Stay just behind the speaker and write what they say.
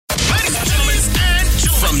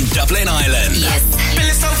From Dublin, Ireland. Yes.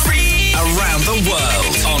 Feeling so free. Around the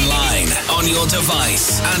world. Online, on your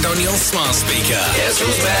device, and on your smart speaker. Guess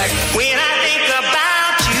who's back? When I think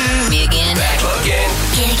about you. Me again. Back again.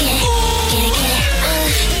 Get it.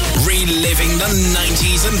 Reliving the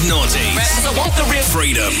 90s and noughties. Cause I want the real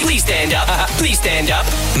Freedom. Please stand up. Please stand up.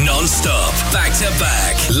 Non-stop. Back to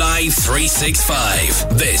back. Live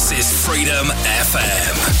 365. This is Freedom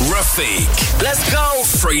FM. Rafiq. Let's go.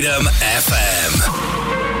 Freedom FM.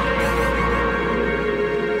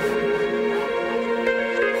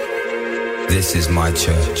 This is my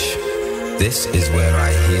church. This is where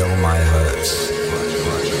I heal my hurts.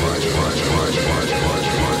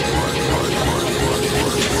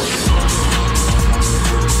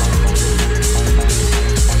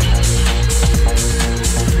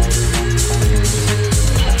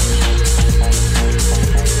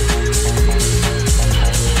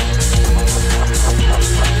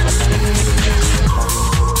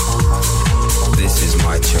 This is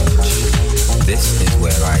my church. This is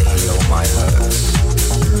where I heal my hurts.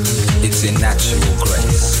 It's in natural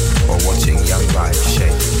grace, or watching young life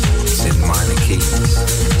shape. It's in minor keys,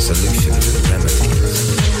 solutions and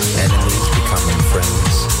remedies. Enemies becoming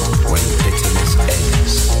friends when bitterness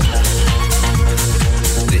ends.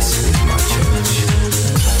 This is my church.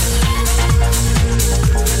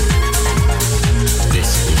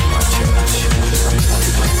 This is my church.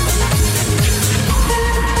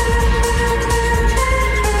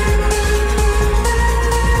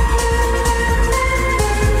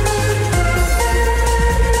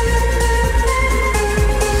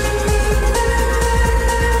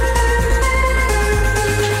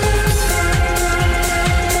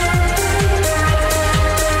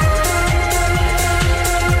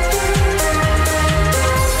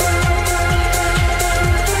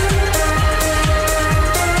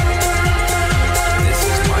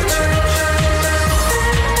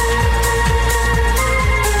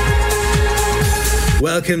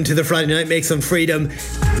 Welcome to the Friday Night Make Some Freedom.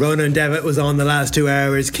 Ronan Devitt was on the last 2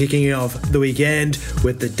 hours, kicking off the weekend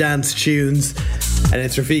with the dance tunes. And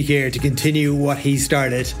it's Rafiq here to continue what he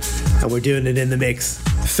started. And we're doing it in the mix.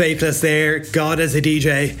 Faithless there, God as a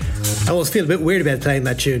DJ. I almost feel a bit weird about playing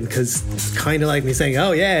that tune because it's kind of like me saying,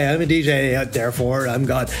 oh yeah, I'm a DJ, therefore I'm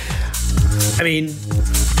God. I mean,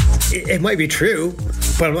 it might be true,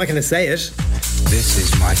 but I'm not going to say it. This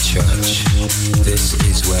is my church. This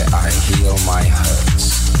is where I heal my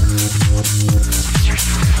hurts.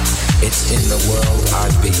 It's in the world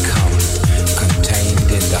I've become,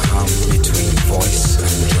 contained in the hum between voice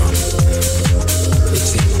and drum.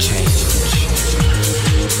 It's in change.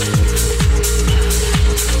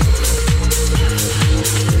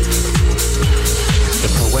 The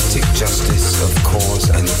poetic justice of cause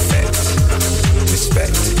and effect.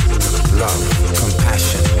 Respect, love,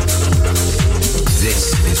 compassion.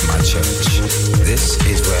 This is my church. This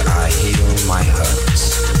is where I heal my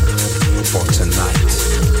hurts. For tonight,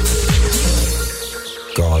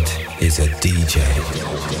 God is a DJ.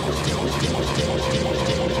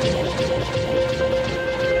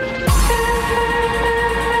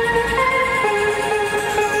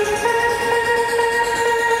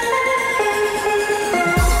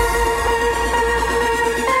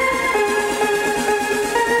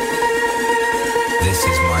 This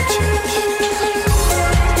is my church.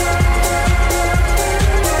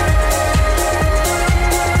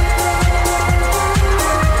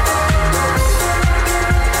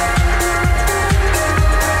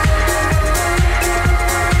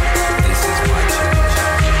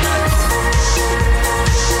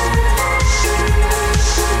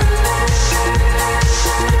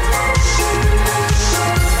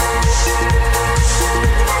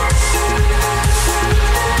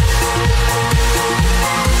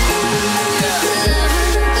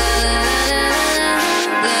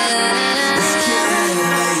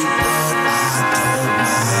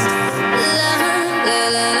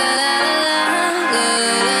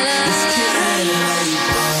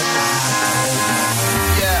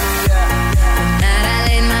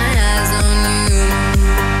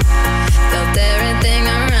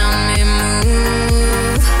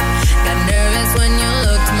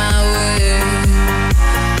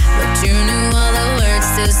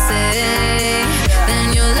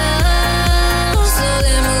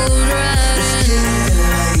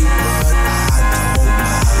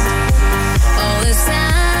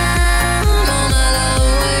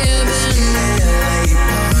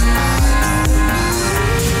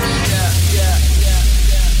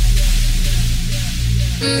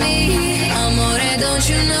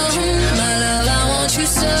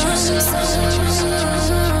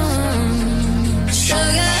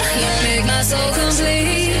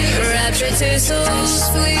 tastes so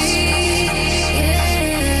sweet.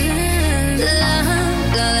 La la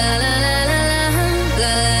la la la la la la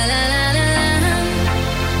la la la la la.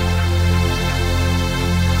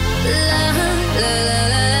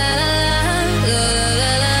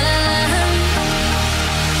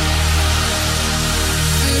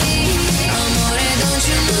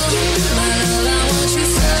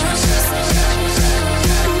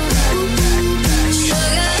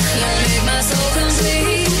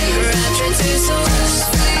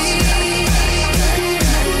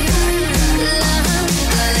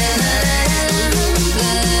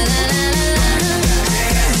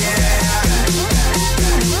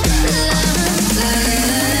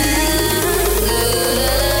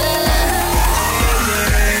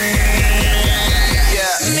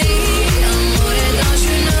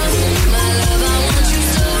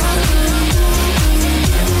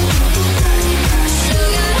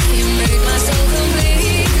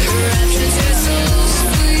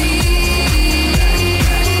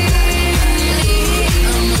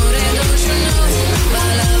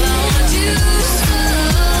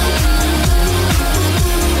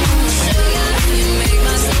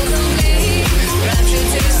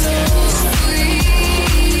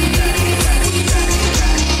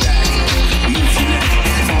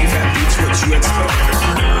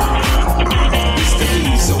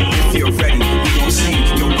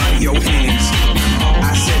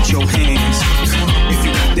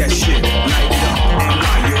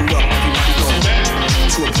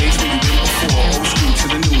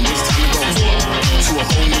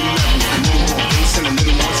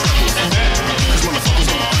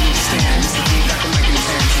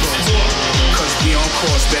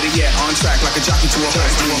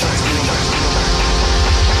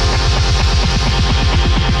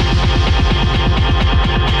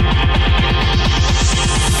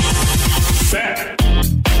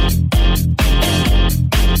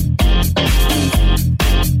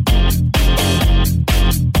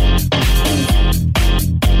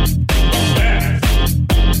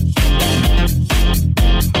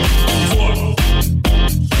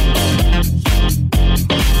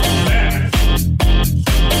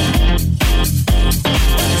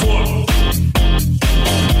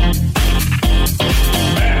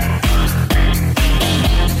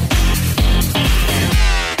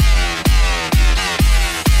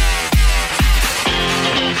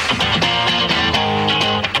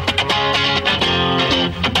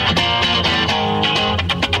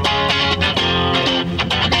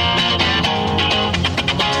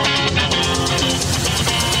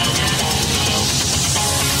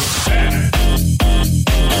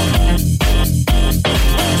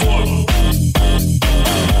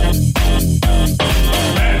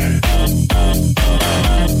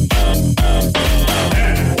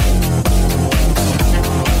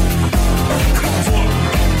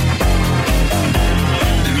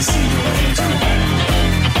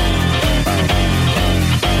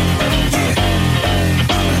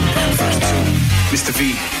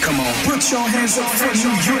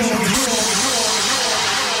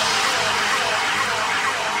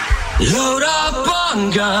 Load up on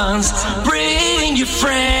guns, bring your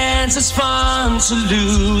friends. It's fun to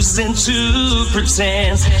lose and to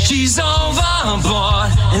pretend. She's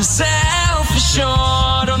overboard and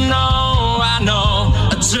self-assured. Oh no, I know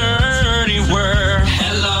a dirty word.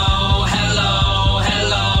 Hello, hello,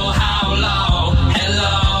 hello, how low?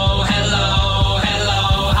 Hello, hello,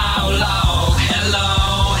 hello, how low? Hello,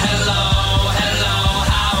 hello, hello,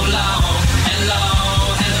 how low? Hello, hello,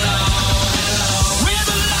 hello. We're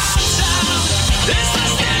the lifestyle. This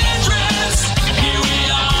is dangerous. Here we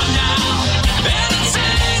are now.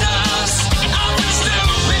 Entertain us. I'm just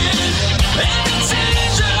stupid.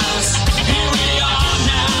 Entertain us. Here we are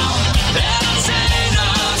now. Entertain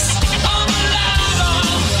us. I'm a ladder.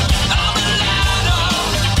 I'm a ladder.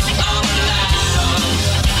 I'm a ladder.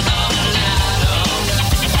 I'm a ladder.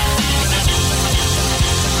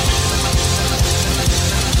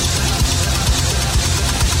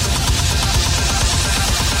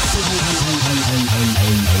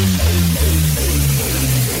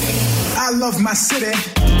 I love my city.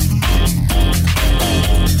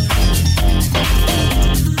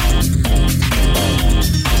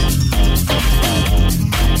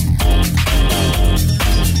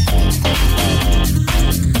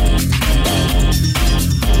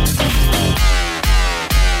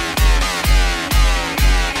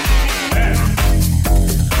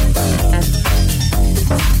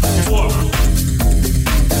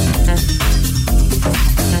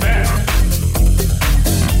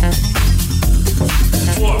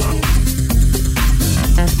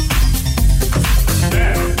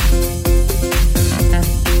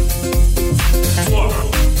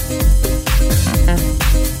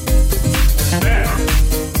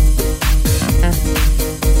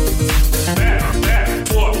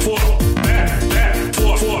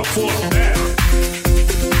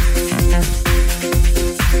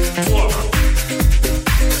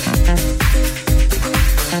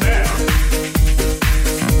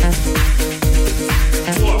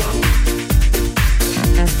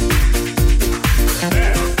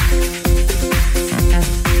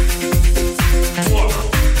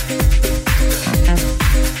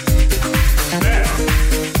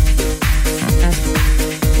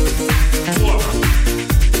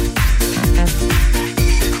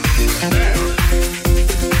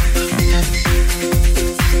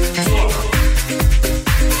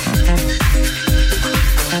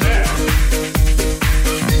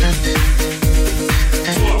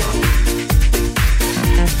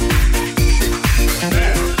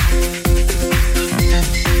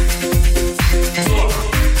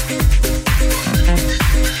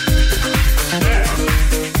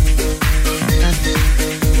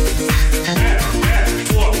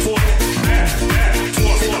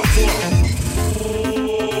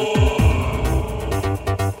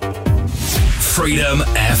 Freedom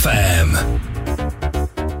FM.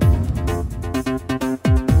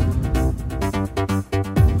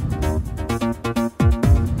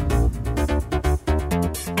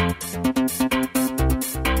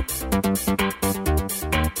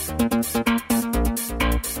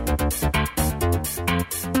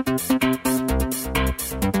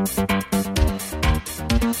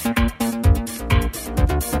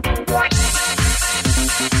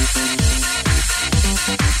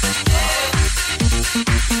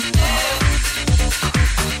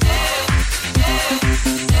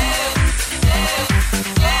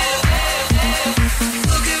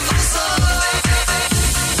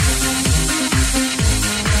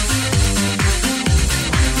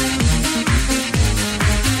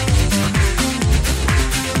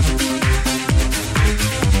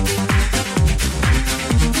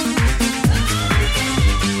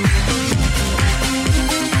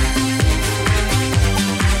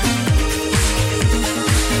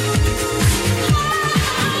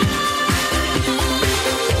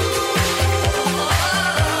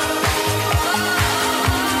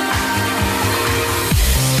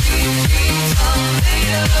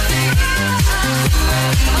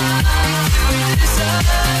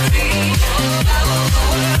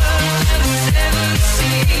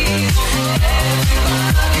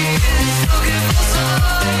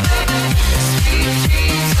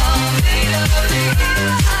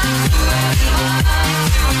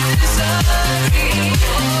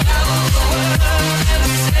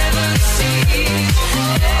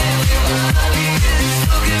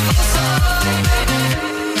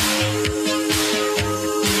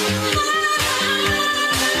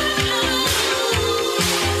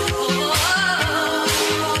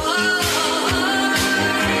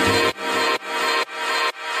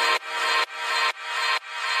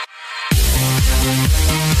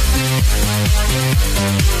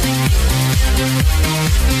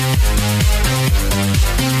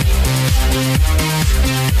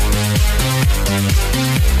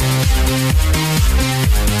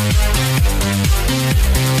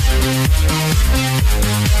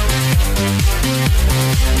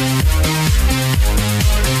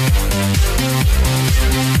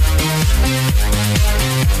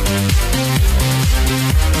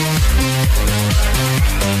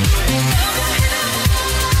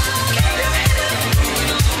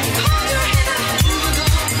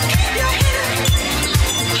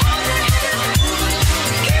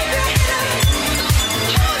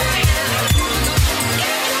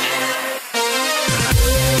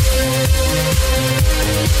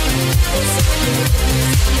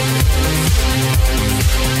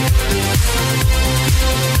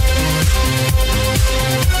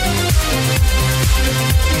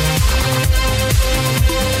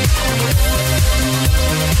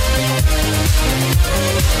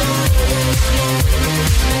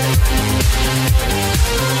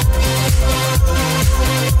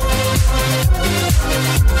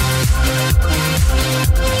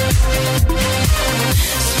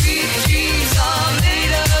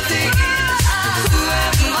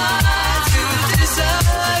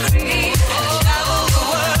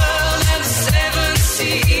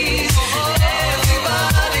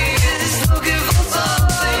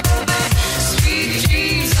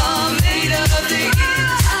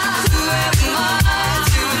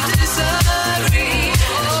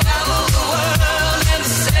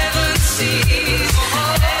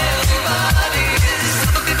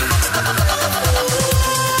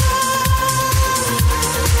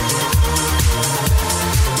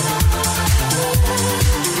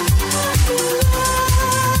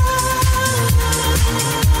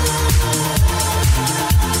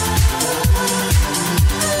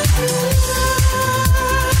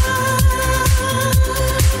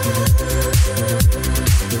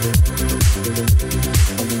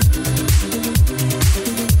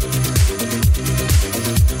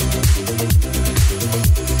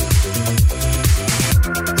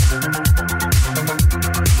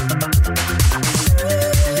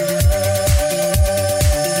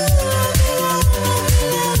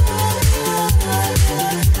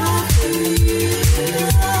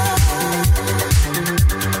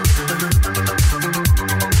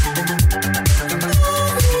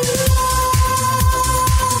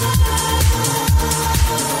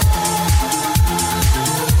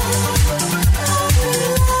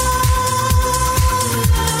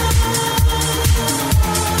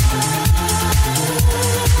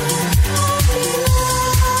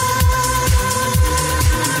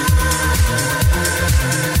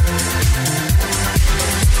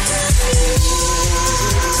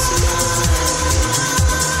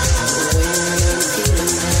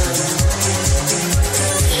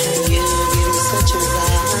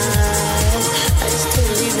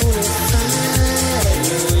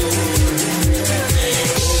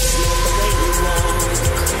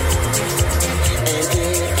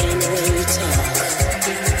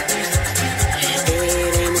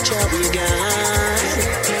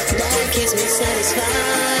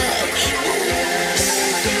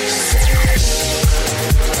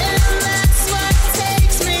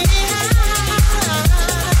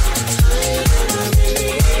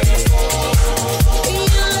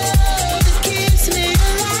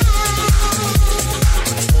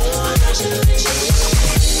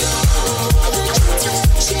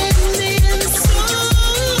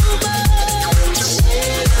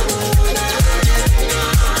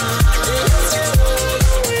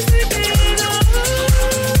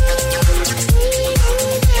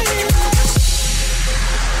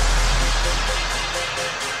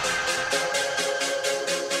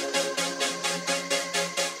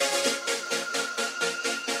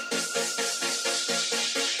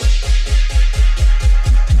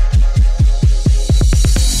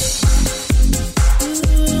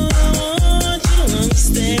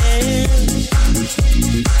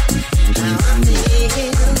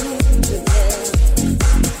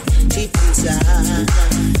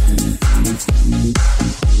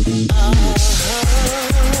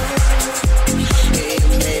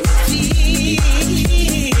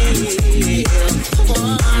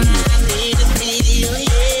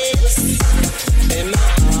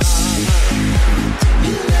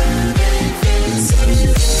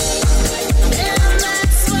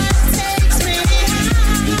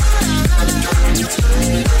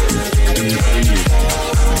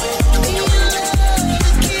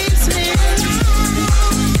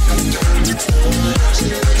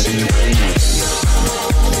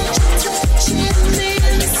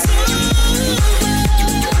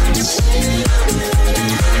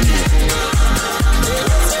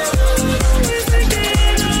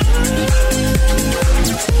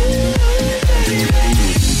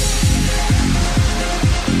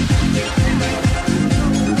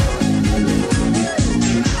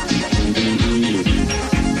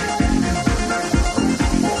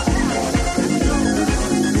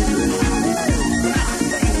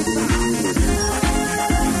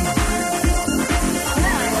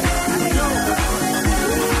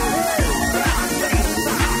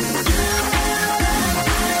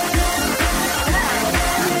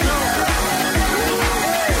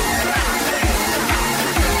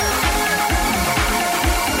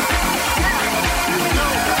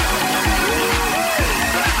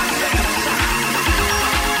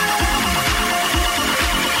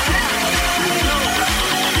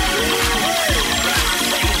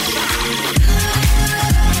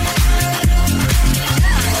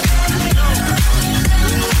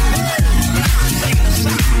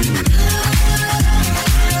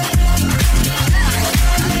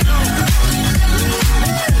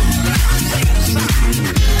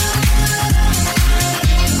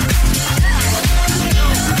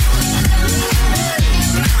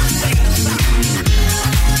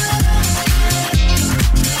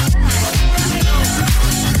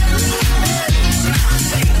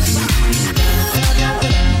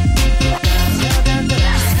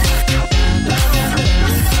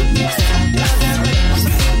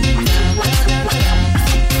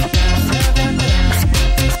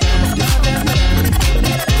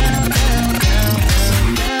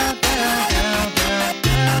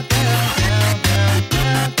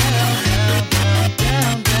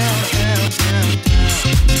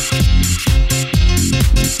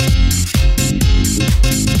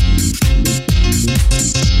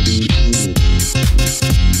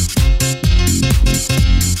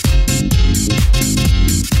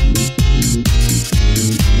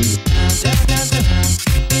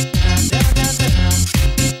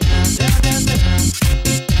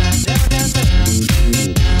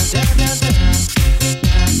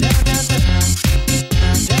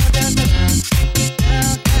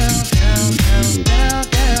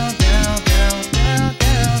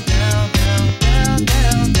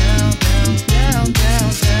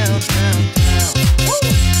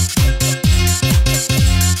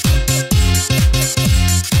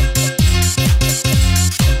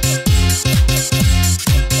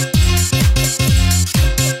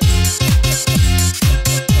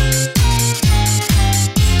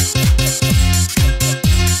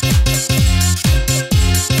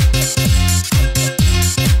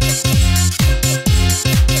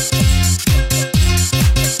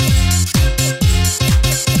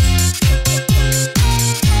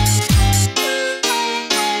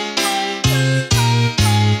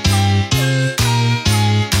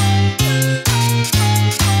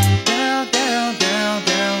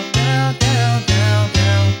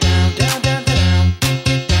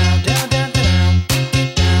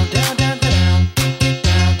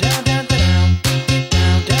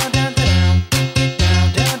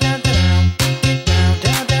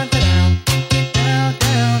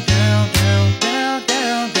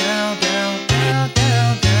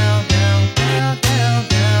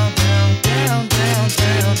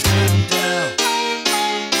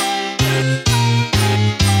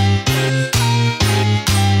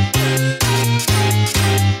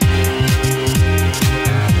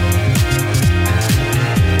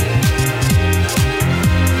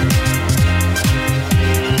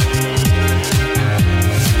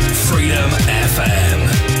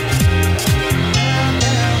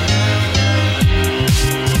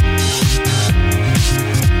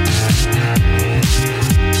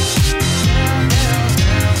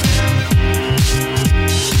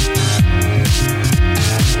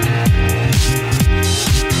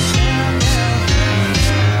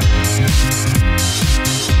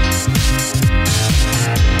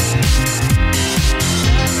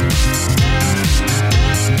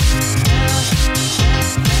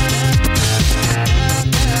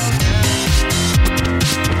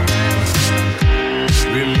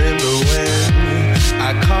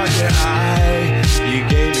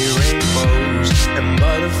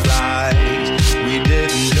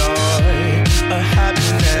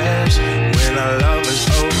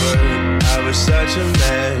 was such a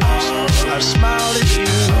mess. I smiled at you,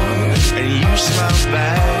 and you smiled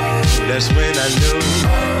back. That's when I knew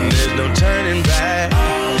there's no turning back.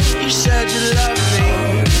 You said you loved me,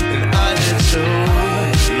 and I did too.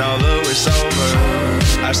 And although it's over,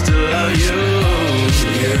 I still love you.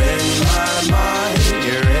 You're in my mind,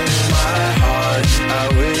 you're in my heart. I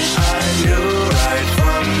wish I knew right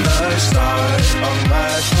from the start. All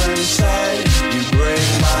my friends said you break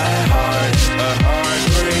my heart, a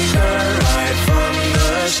heartbreaker right from the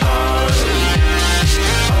start.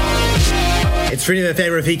 It's really my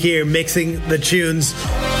favourite Rafiq here, mixing the tunes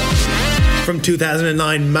from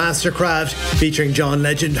 2009 Mastercraft featuring John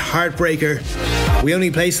Legend, Heartbreaker. We only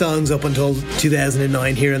play songs up until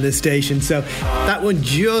 2009 here on this station, so that one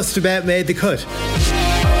just about made the cut.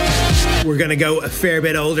 We're going to go a fair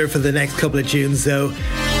bit older for the next couple of tunes, though.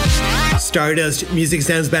 Stardust, Music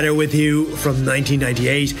Sounds Better With You from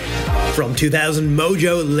 1998. From 2000,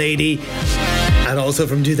 Mojo Lady. And also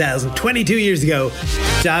from 2000, 22 years ago,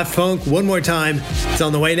 Daft Punk, One More Time. It's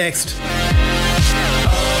on the way next.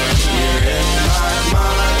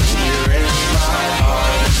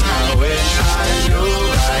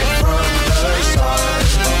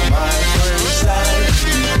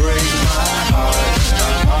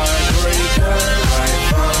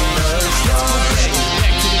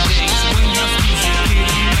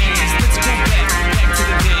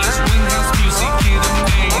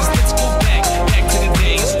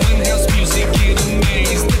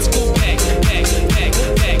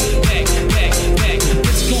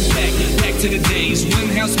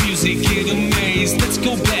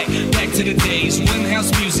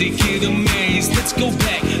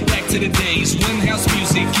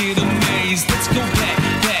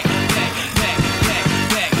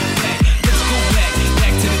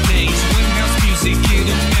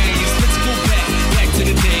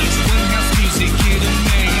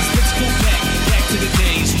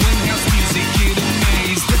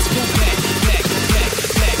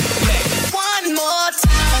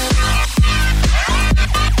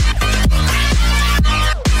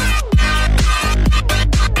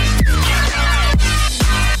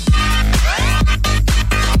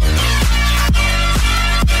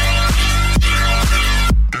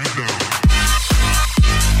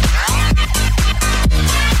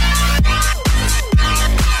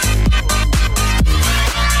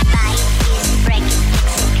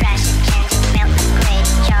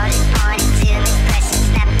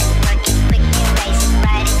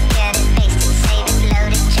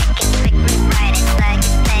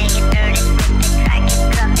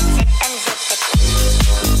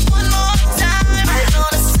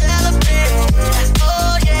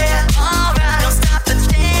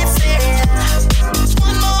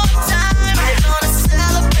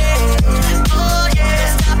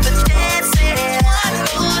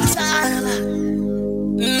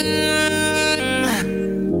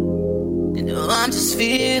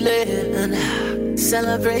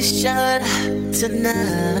 Celebration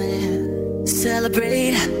tonight.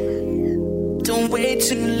 Celebrate. Don't wait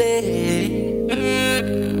too late.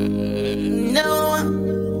 No,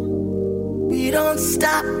 we don't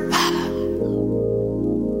stop.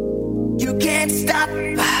 You can't stop.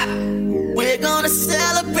 We're gonna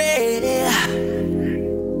celebrate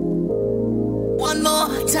one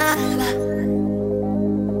more time.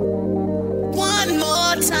 One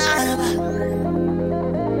more time.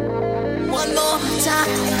 One more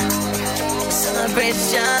time,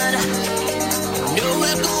 celebration. Know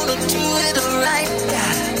we're gonna do it right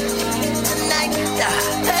tonight.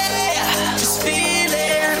 Hey, just feel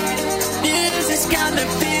it. Music's got me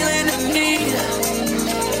feeling the need.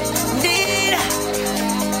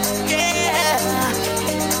 Yeah.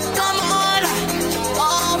 Come on,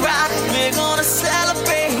 alright. We're gonna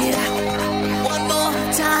celebrate one more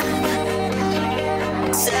time.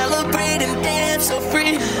 Celebrate and dance so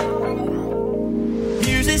free.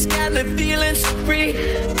 Music's got me feeling so free.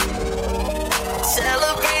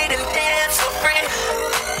 Celebrate and dance so free.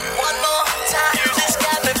 One more time. Music's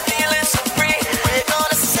got me feeling so free. We're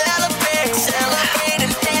gonna celebrate, celebrate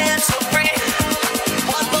and dance so free.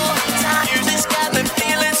 One more time. Music's got me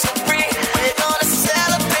feeling so free. We're gonna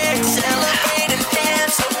celebrate, celebrate and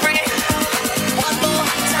dance so free. One more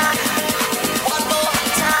time. One more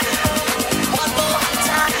time. One more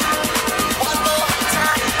time. One more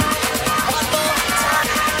time. One more time.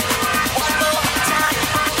 One more time.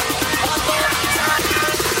 One more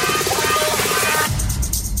time.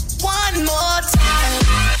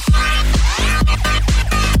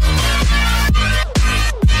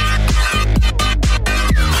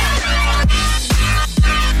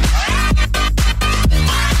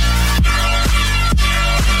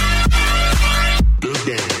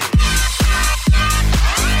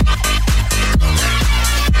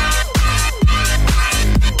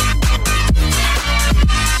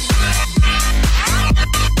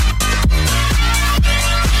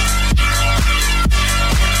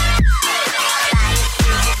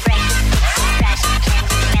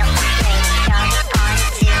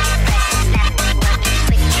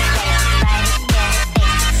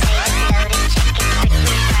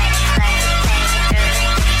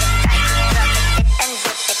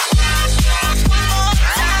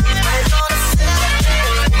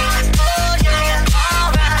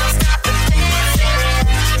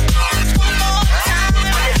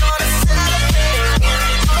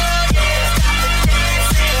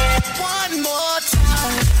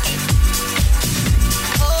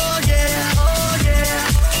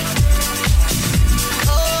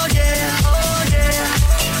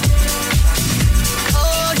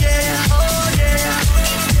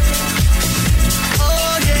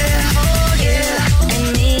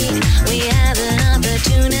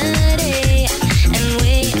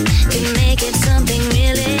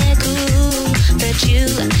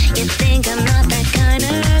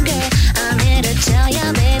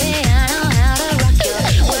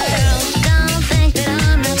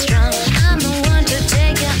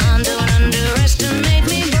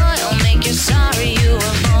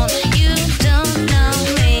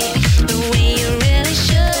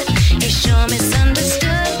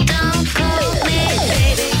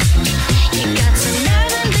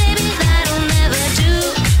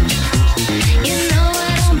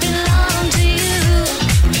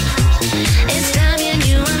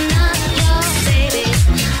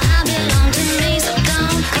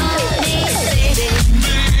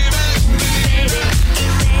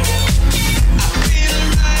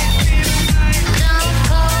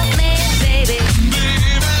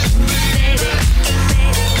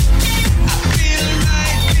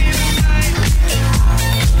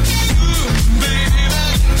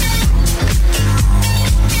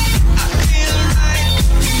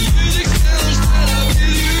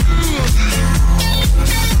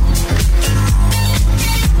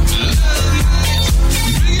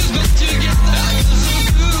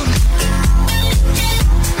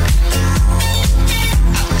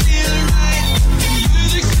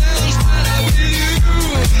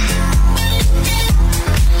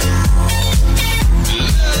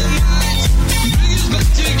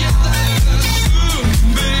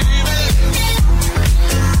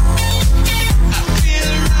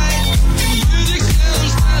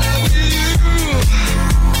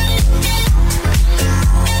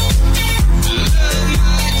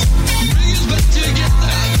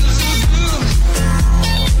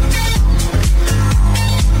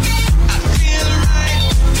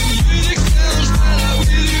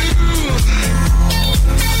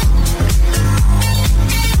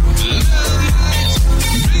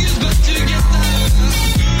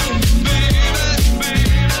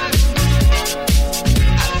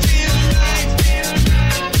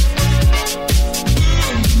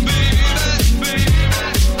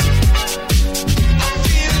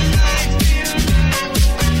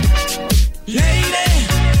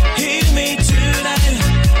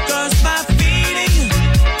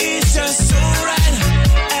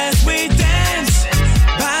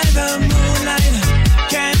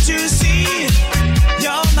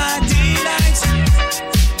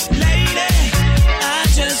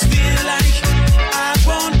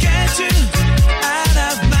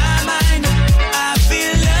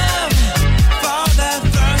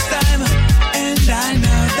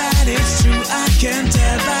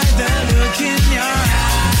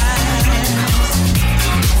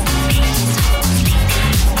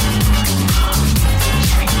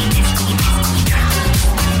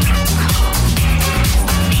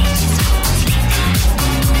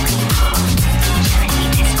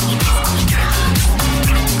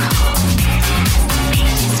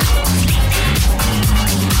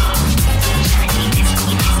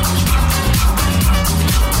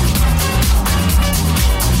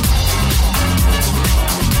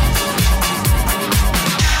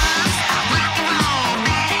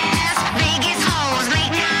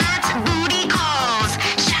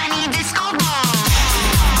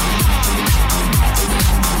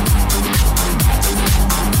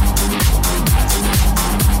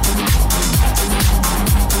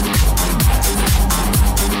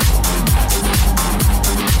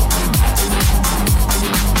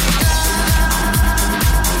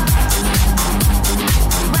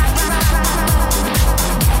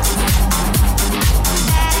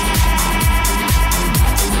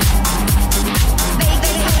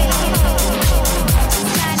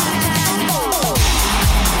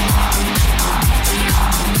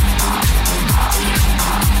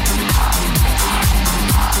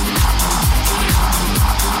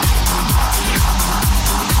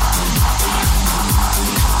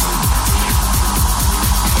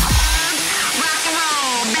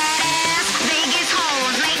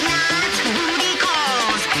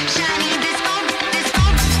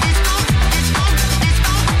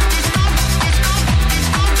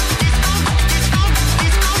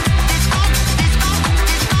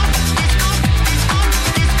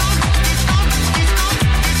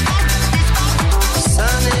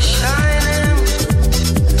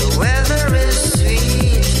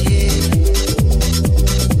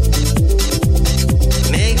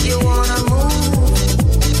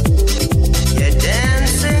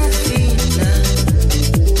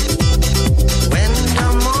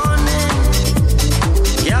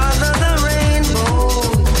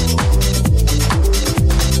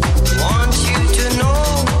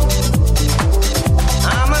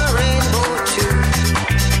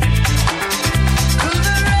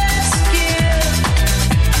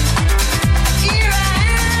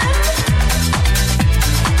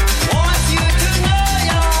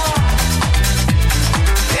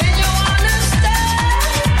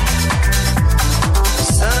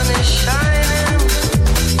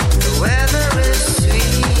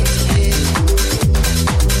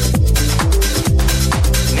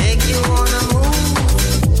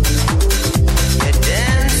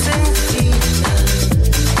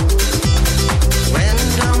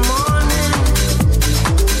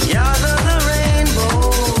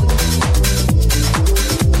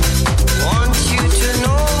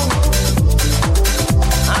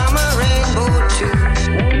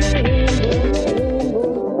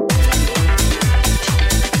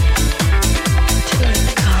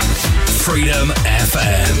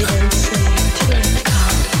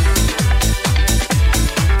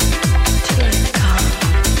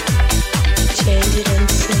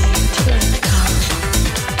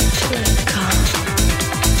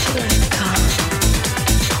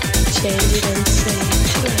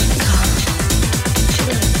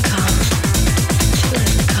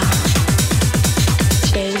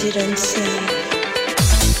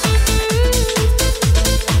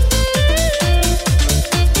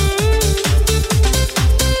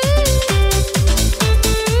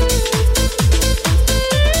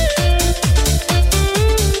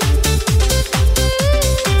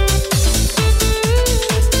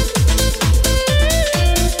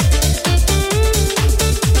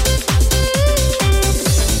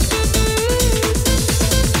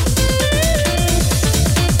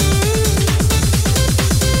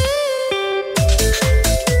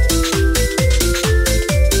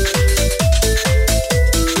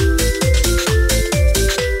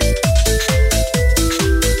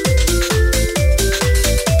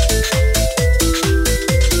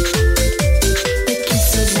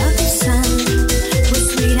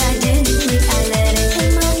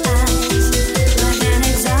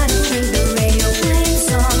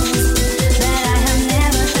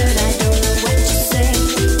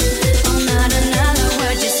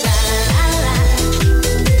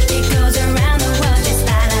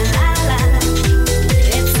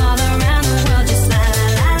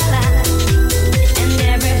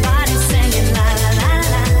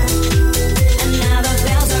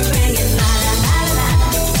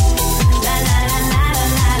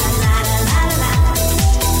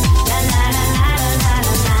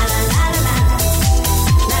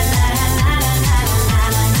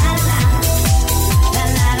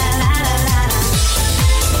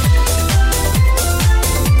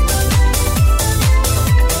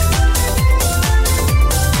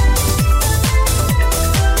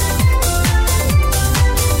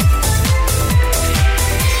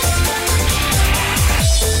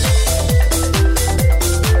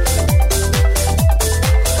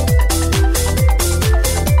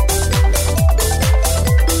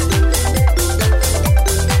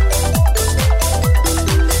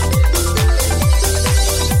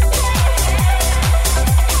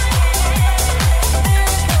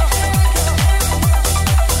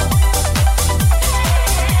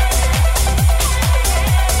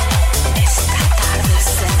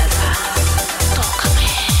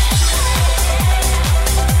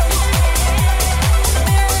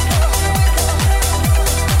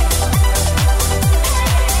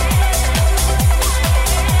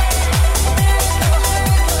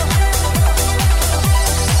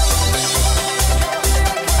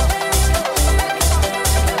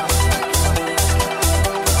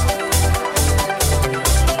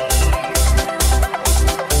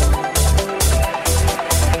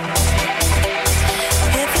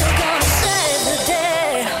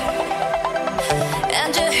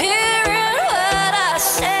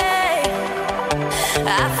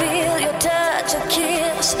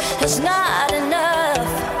 is not enough.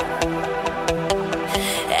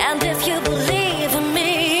 And if you believe in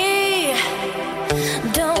me,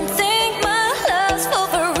 don't think my love's for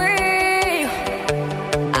free.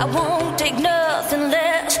 I won't take nothing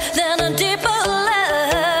less than a deeper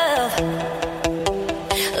love.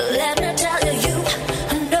 Let me tell you,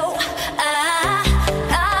 you know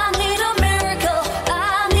I need a miracle.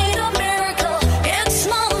 I need a miracle. It's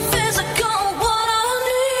more than physical. What I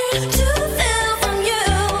need to feel from you.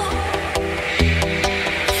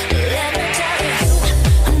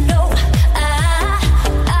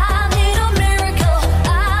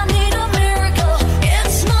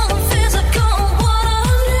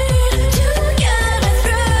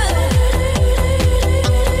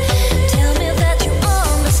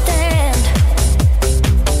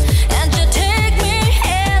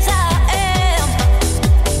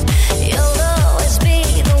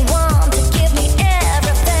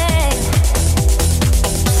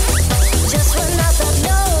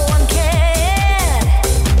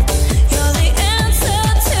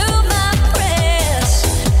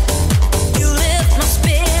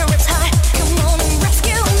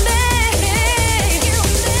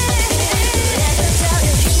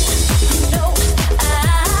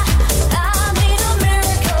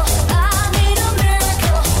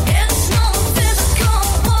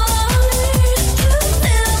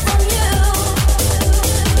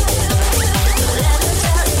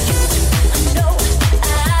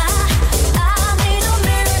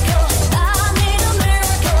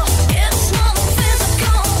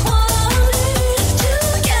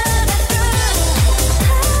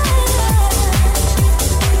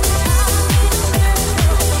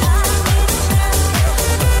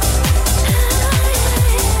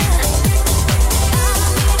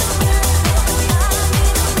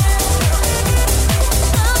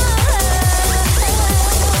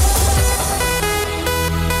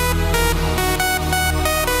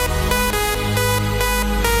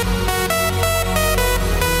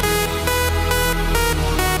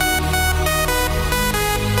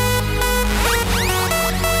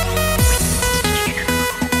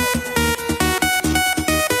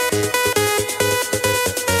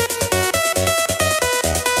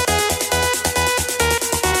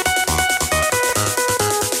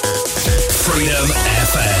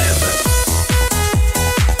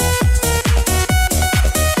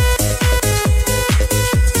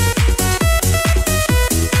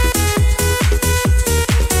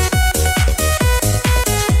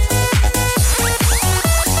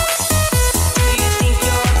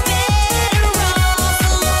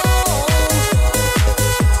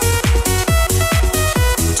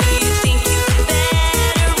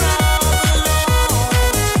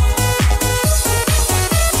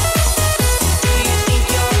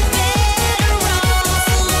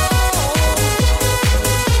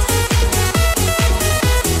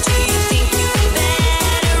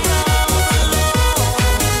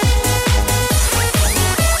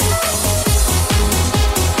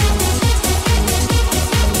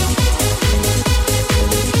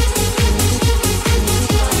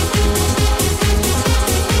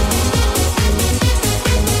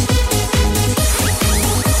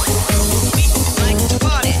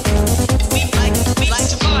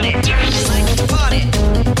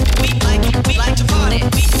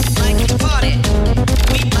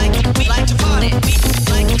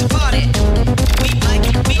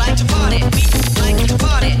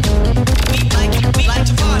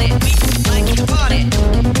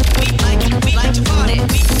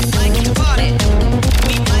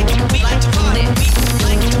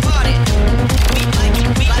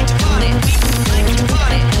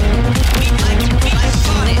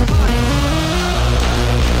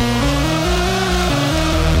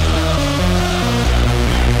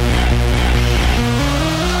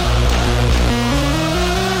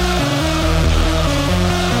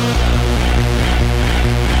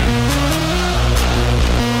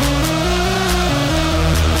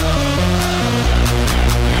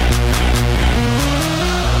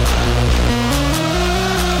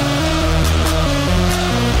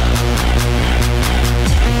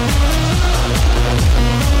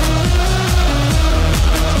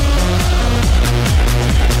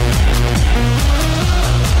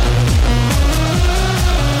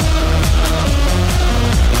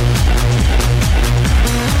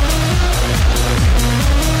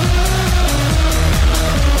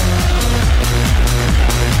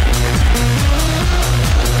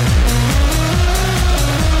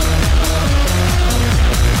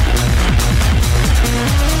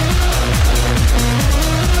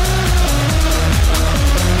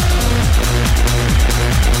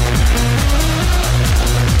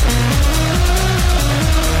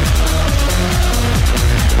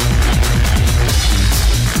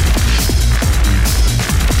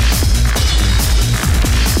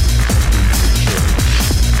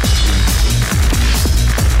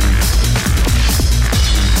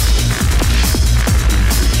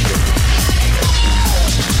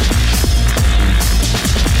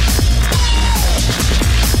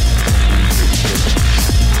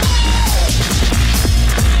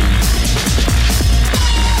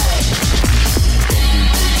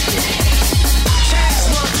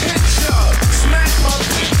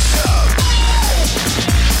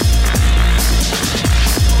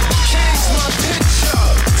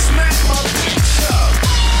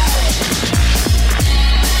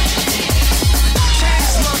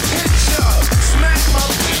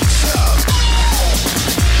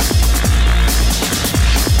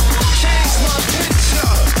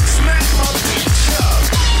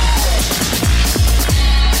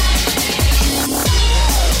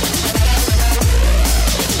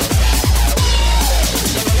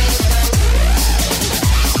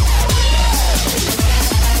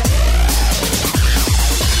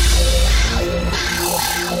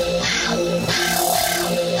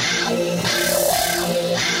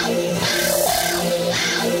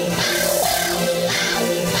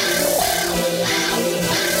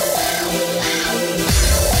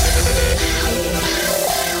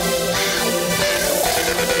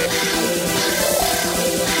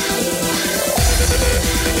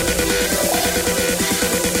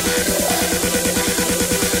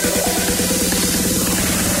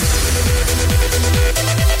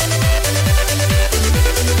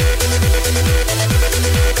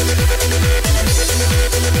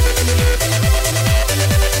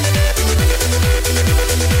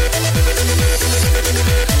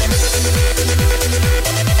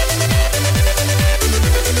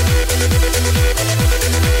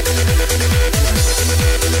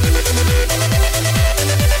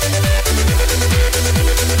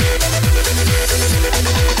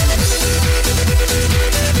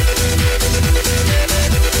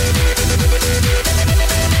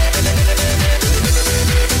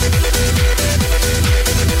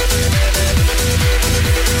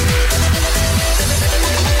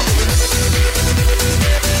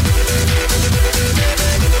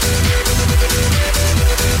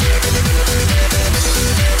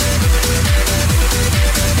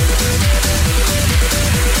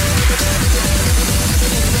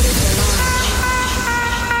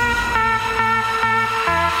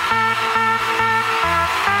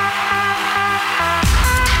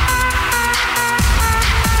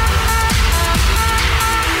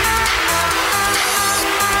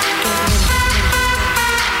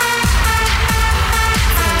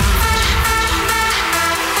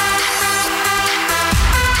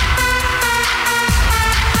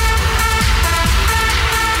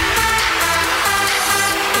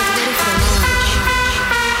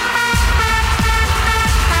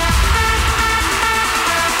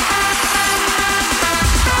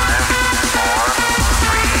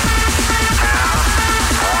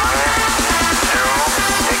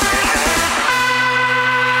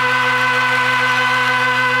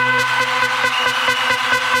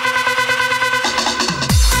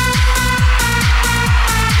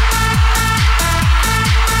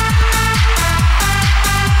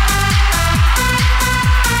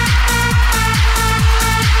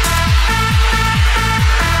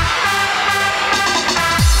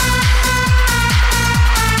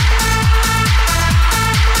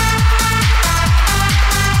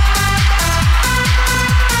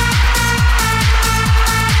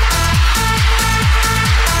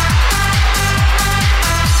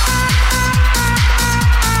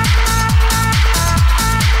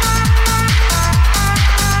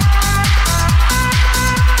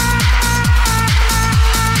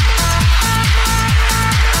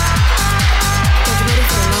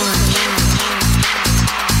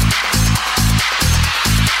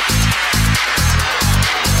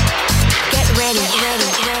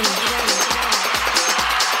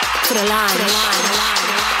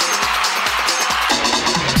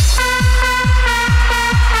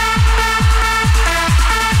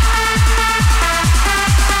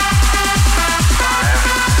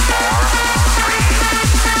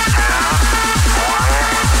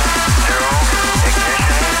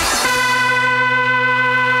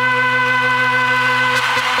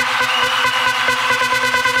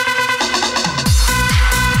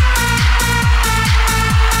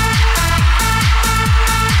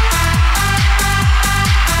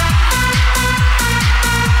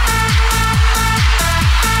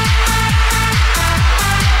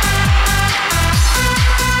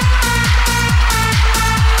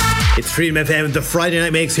 It's Freedom FM, the Friday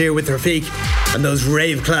Night Mix here with Rafiq and those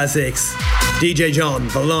rave classics. DJ John,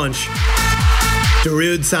 The Launch,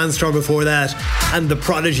 Darude Sandstorm before that, and The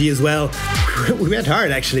Prodigy as well. We went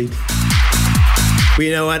hard actually. But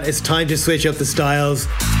you know what? It's time to switch up the styles.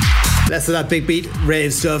 Less of that big beat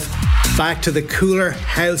rave stuff. Back to the cooler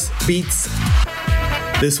house beats.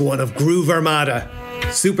 This one of Groove Armada.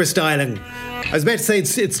 Super styling. I was about to say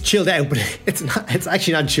it's chilled out, but it's not. It's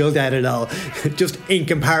actually not chilled out at all. Just in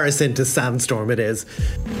comparison to Sandstorm, it is.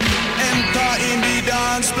 Enter in the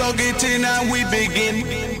dance, plug it in and we begin.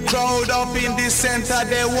 Crowd up in the center,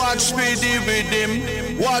 they watch for the rhythm.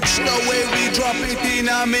 Watch the way we drop it in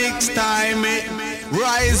a mix time.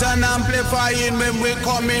 Rise and amplifying when we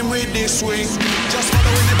come in with the swing. Just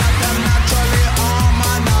following the pattern, naturally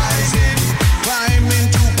harmonizing. Climb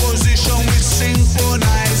into position, we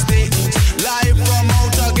synchronize it. Live from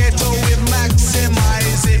outer ghetto, we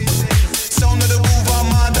maximize it. Sound of the Groove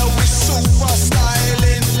Armada, we super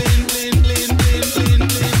styling.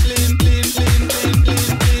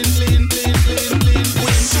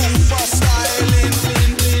 We super styling.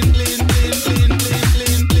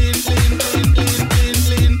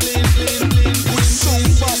 We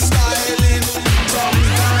super styling.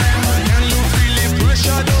 Sometime, can you feel the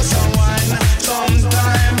pressure just a whine?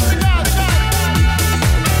 Sometime,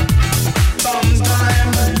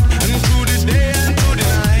 and through the day and through the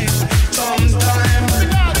night. Sometime,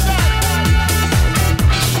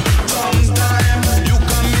 you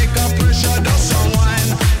can make a pressure just a whine.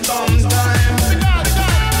 Sometime,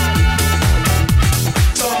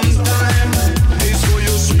 it's for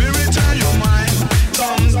your spirit and your mind.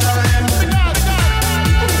 Sometime,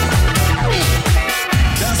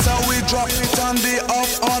 that's how we drop it on the up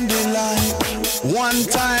on the line. One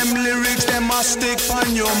time lyrics, they must stick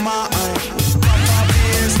on your mind. Proper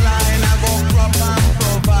baseline, I go crop and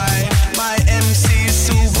provide. My MC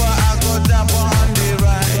super, I go dapper on the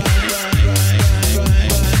ride.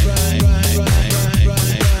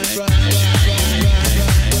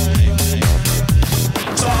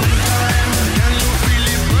 Sometime, can you feel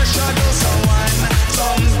the pressure just a whine?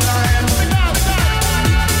 Sometime,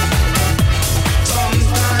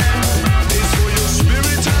 it's for your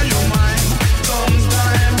spirit and your mind.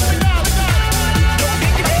 Sometime,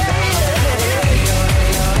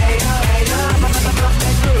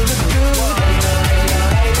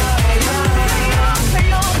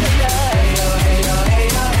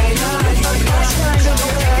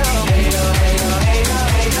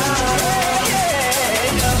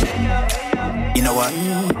 You know what?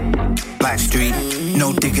 Black Street,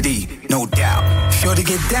 no diggity, no doubt. Sure to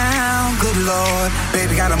get down, good lord.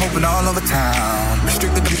 Baby got 'em open all over town.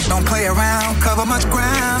 Restricted, don't play around, cover much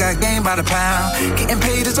ground. Got game by the pound. Getting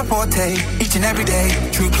paid is a forte, each and every day.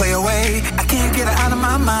 True play away, I can't get her out of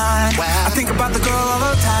my mind. I think about the girl all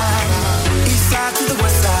the time. East side to the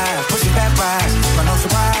west side, push it back right, but no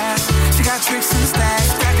surprise. She got tricks in the stash,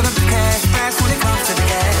 stacking up the cash, fast when it comes to the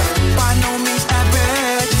gas. By no means not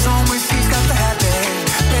bad, she's on where she's got the habit.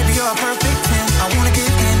 Baby, you're a perfect 10, I wanna get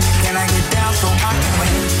in. Can I get down so I can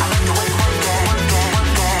win? I like the way you work that.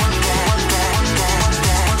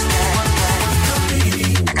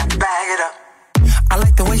 I got to bag it up. I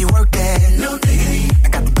like the way you work that. No diggity. I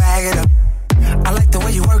got to bag it up. I like the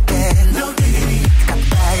way you work that. No diggity. I got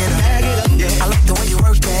to bag it up. I like the way you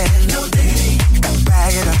work that. No diggity. I got to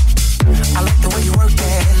bag it up. I like the way you work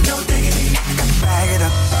that. No diggity. I got to bag it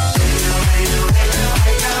up.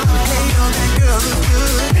 Hey, yo, that girl look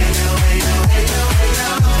good.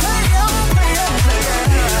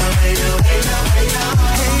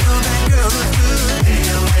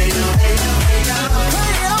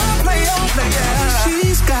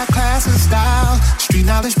 She's got class and style, street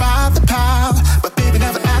knowledge by the pile, but baby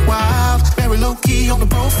never act wild, very low key on the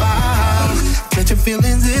profile. Catching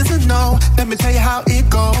feelings is a no, let me tell you how it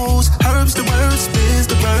goes. Herbs the word, spins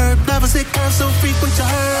the verb, never say curve so frequent to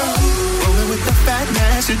her. Rolling with the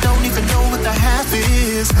fatness, you don't even know what the half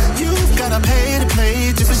is. You've gotta pay to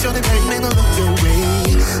play, just for sure they make me look your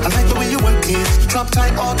way. I like the way you work it, drop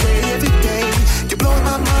tight all day, every day. You're blowing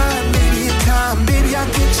my mind, baby, in time, baby, I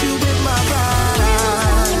get you in my ride.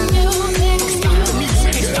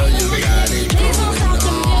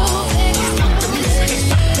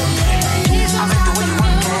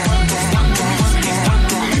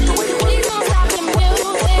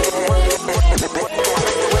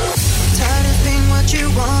 You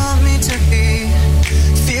want me to be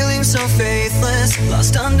feeling so faithless,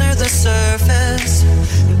 lost under the surface.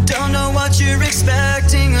 Don't know what you're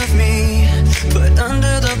expecting of me, but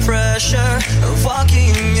under the pressure of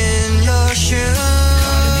walking in your shoes.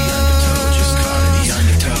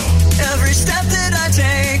 Every step that I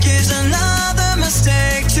take is another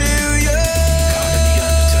mistake to you.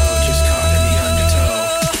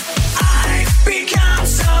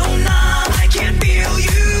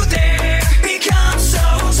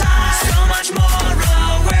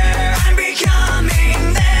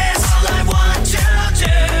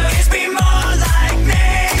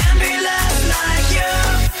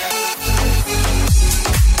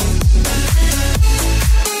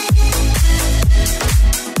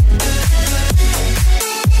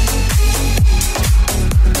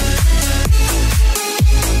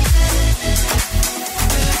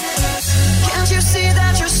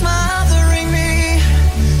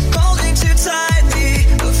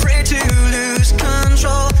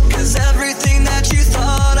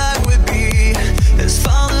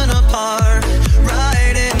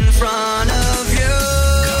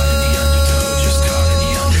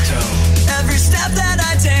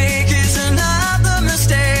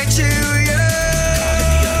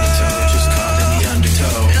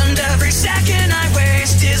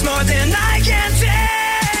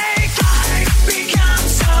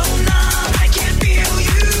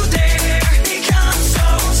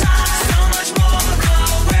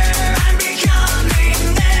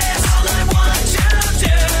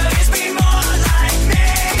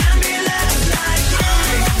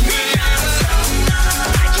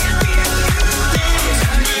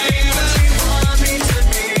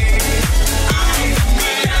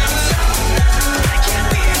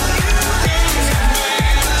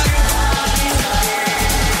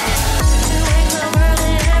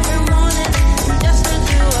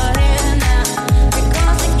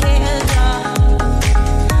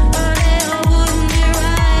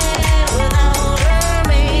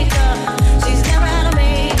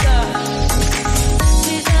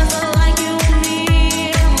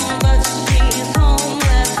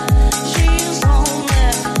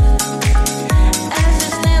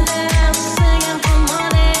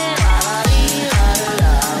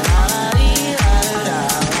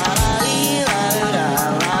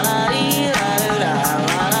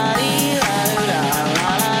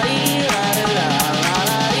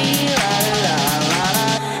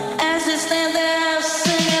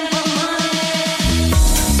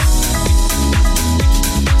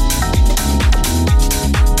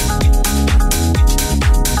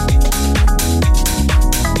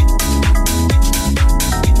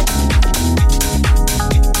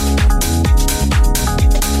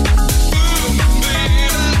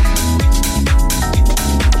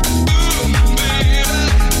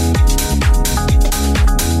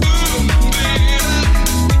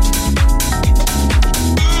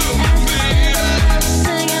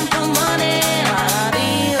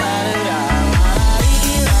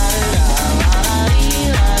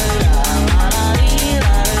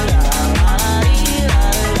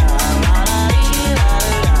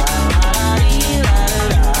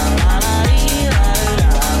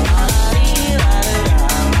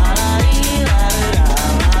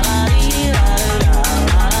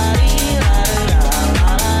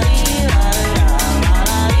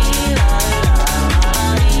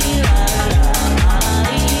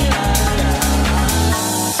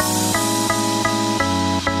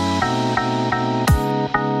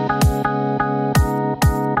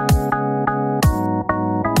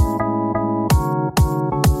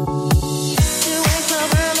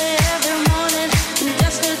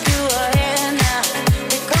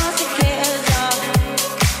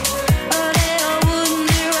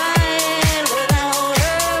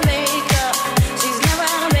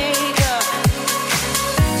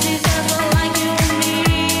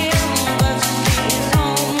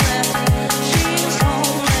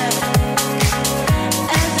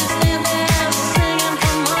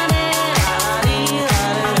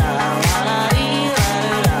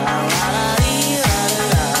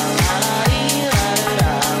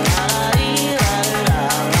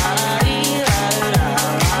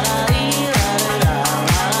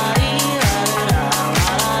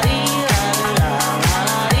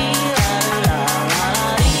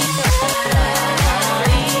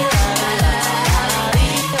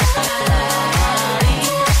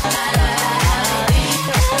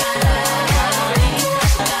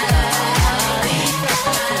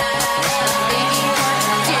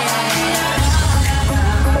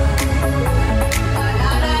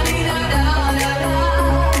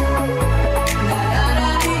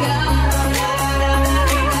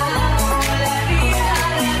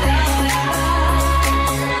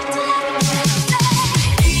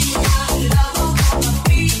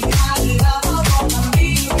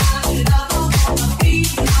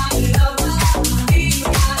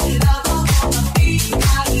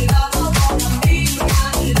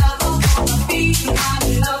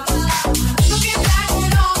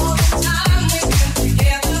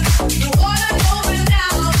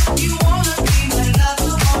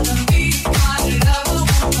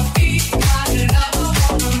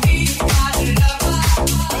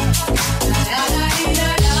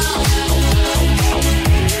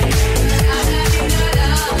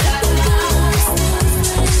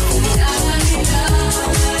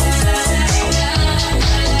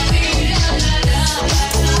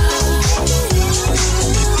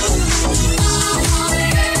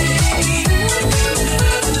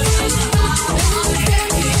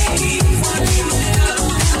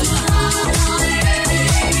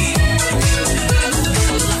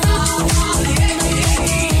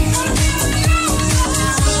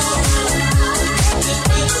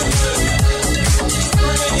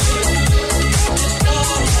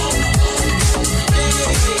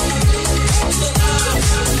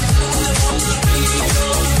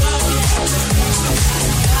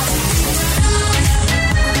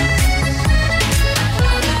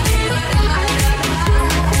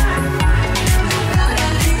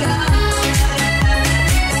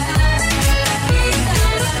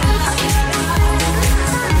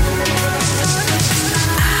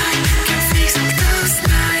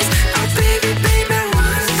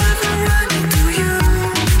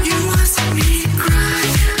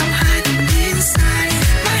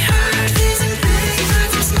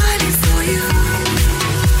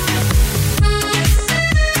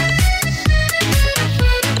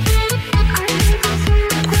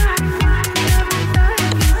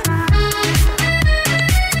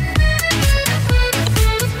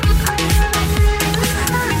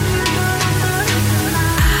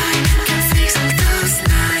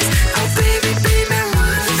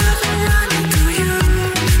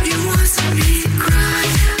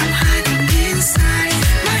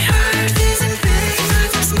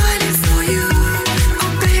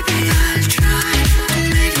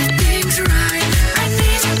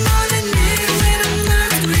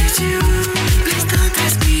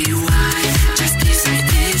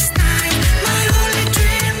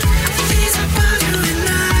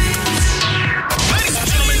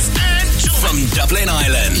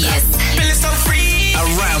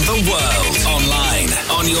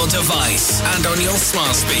 device and on your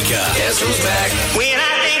smart speaker. Guess who's back? When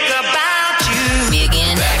I think about you. Me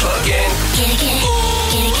again. Back again. Get it.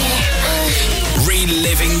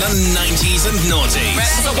 Reliving the 90s and noughties.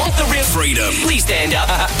 Rappers, I want the real Freedom. Please stand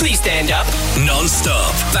up. Please stand up.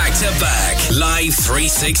 Non-stop. Back to back. Live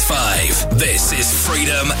 365. This is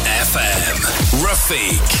Freedom FM.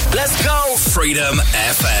 Rafiq. Let's go. Freedom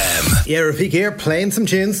FM. Yeah, Rafiq here, playing some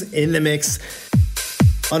tunes in the mix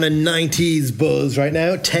on a 90s buzz right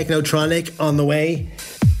now. Technotronic on the way.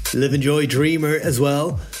 Live and Joy Dreamer as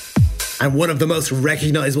well. And one of the most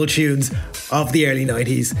recognisable tunes of the early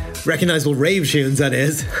 90s. Recognisable rave tunes, that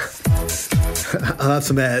is. I'll have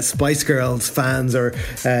some Spice Girls fans or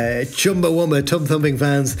Chumbawamba Tub Thumping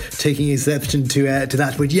fans taking exception to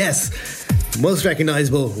that. But yes, most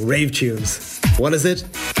recognisable rave tunes. What is it?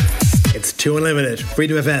 It's 2 Unlimited,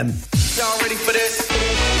 Freedom FM. Y'all ready for this?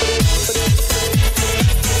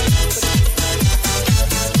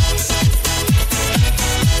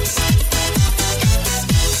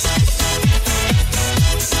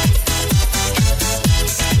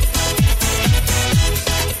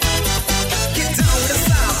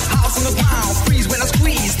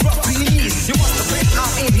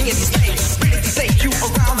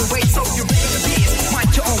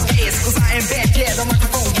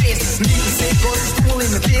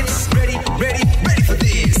 Ready for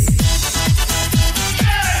this.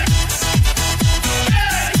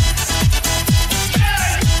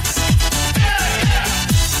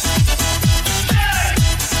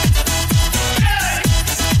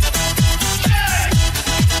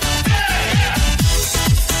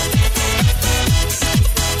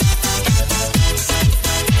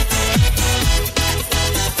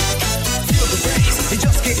 Feel the bass, it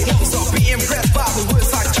just get closer. Be impressed by the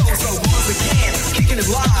words I chose. So once again, kicking it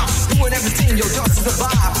live, doing everything, yo, just to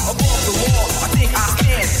survive. Above the wall, I think I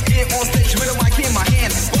stand. Here on stage with a mic in my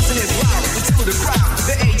hand, busting it loud into the crowd.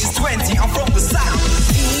 The age is 20, I'm from the south.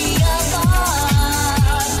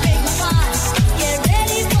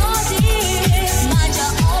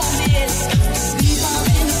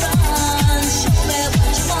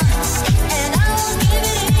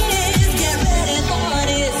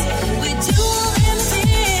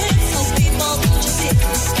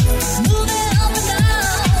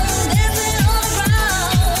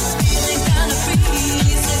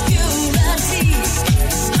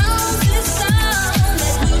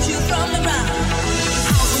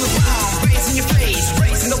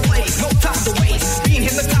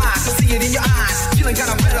 Feeling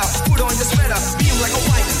kinda better, put on your sweater. Being like a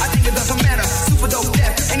white, I think it doesn't matter. Super dope,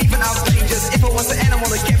 deaf, and even outrageous. If I was an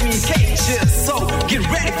animal, it kept me in cages. So, get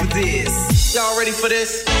ready for this. Y'all ready for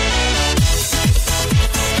this?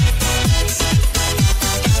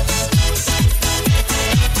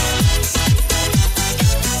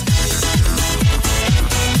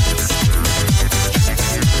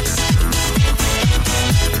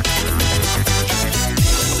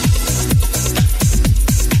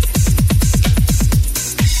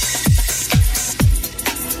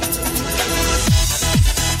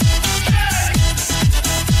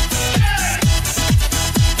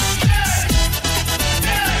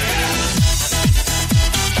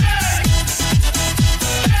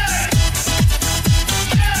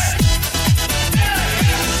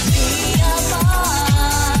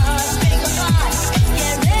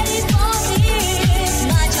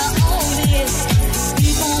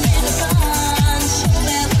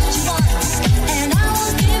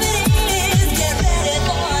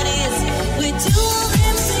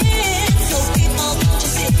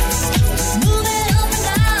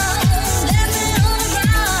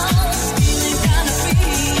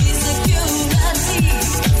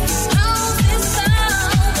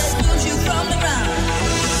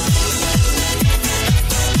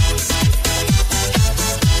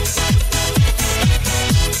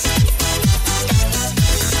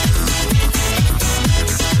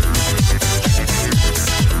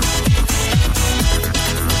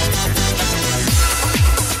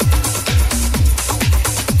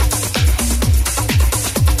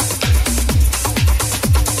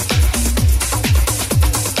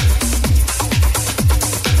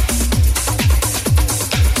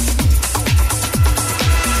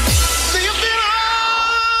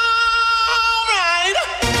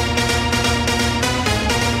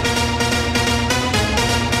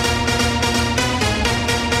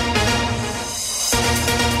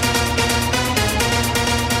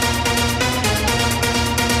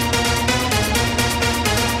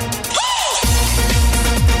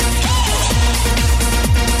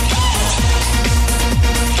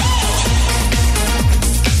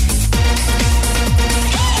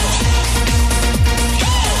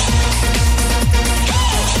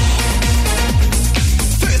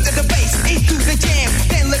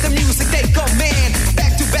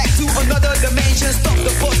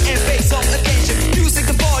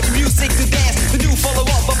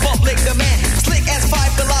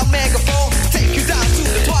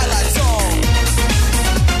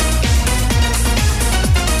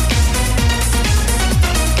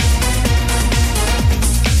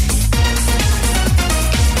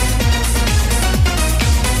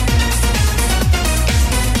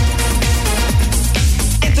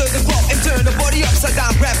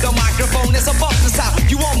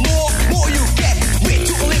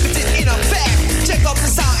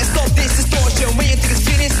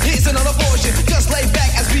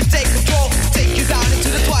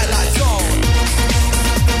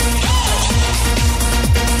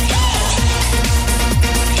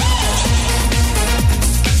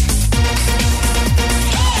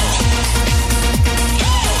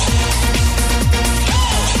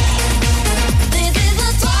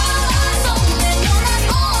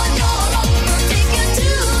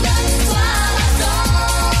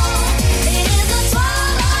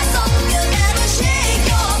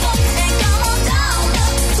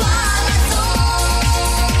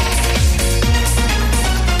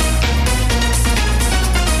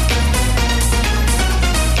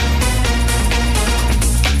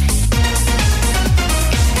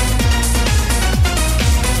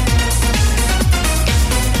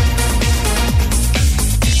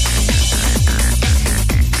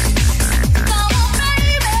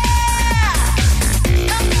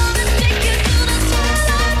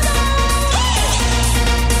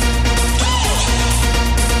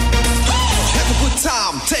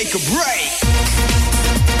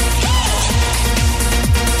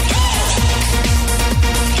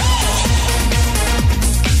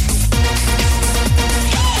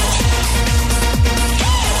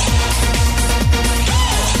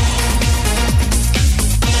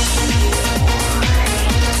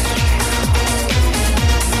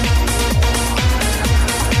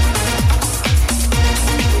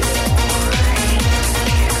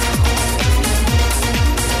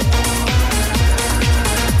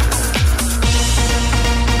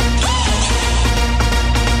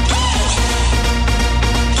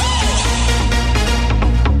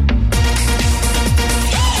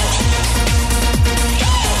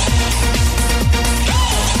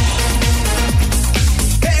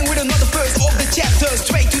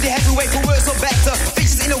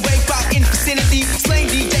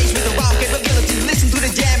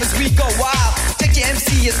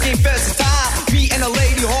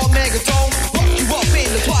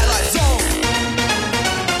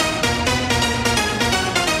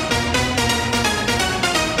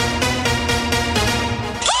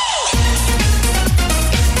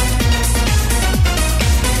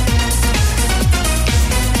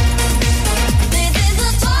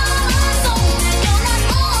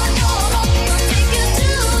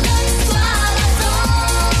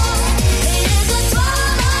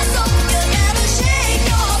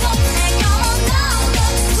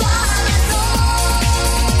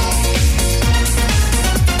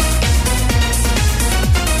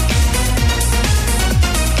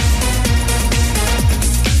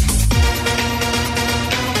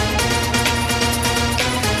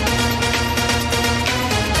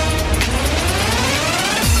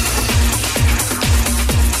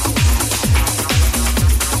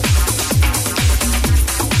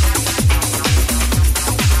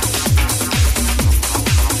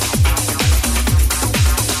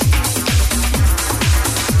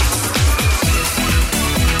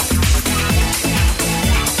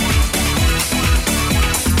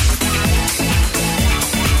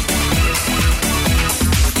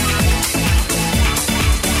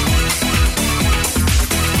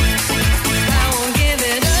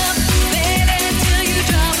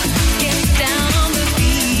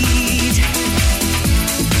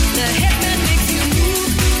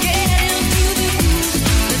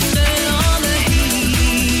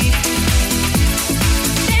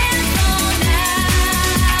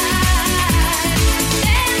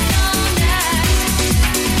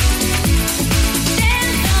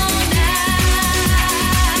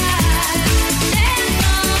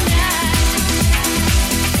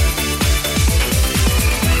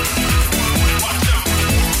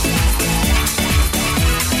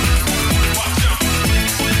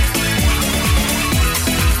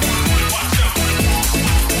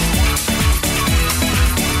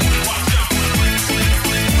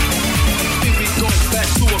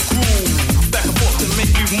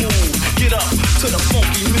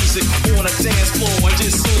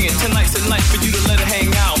 night for you to let it hang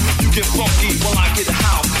out. You get funky while I get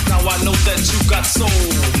house. Now I know that you got soul.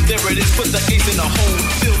 There it is, put the ace in the hole.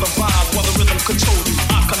 Feel the vibe while the rhythm controls you.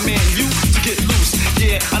 I command you to get loose.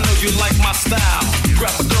 Yeah, I know you like my style.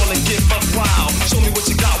 Grab a girl and give up wild. Show me what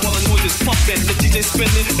you got while the noise is pumping. The DJ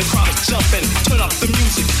spinning, the crowd is jumping. Turn up the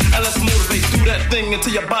music and let's motivate. Do that thing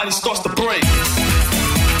until your body starts to break.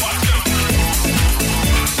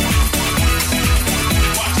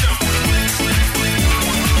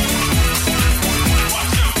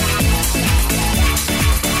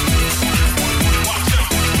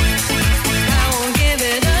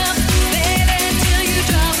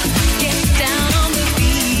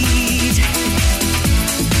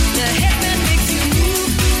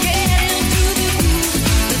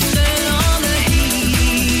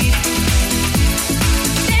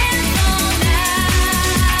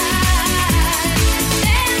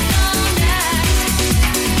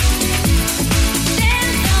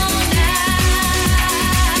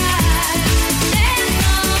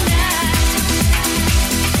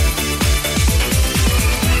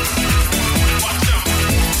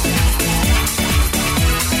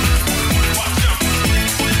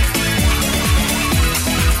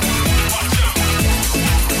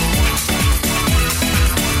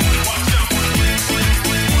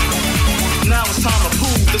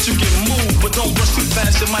 You get moved, but don't rush too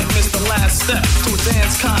fast, you might miss the last step to a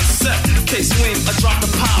dance concept. K-swing, I drop the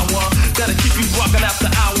power, gotta keep you rocking after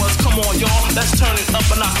hours. Come on, y'all, let's turn it up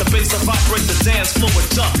and knock the bass and vibrate the dance floor and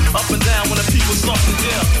jump up and down when the people start to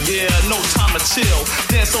yell. Yeah, no time to chill,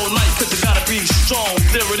 dance all night cause you gotta be strong.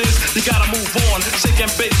 There it is, you gotta move on, shake and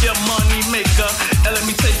bake your money maker. And let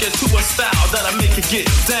me take it to a style that'll make you get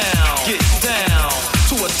down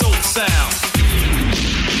to a dope sound.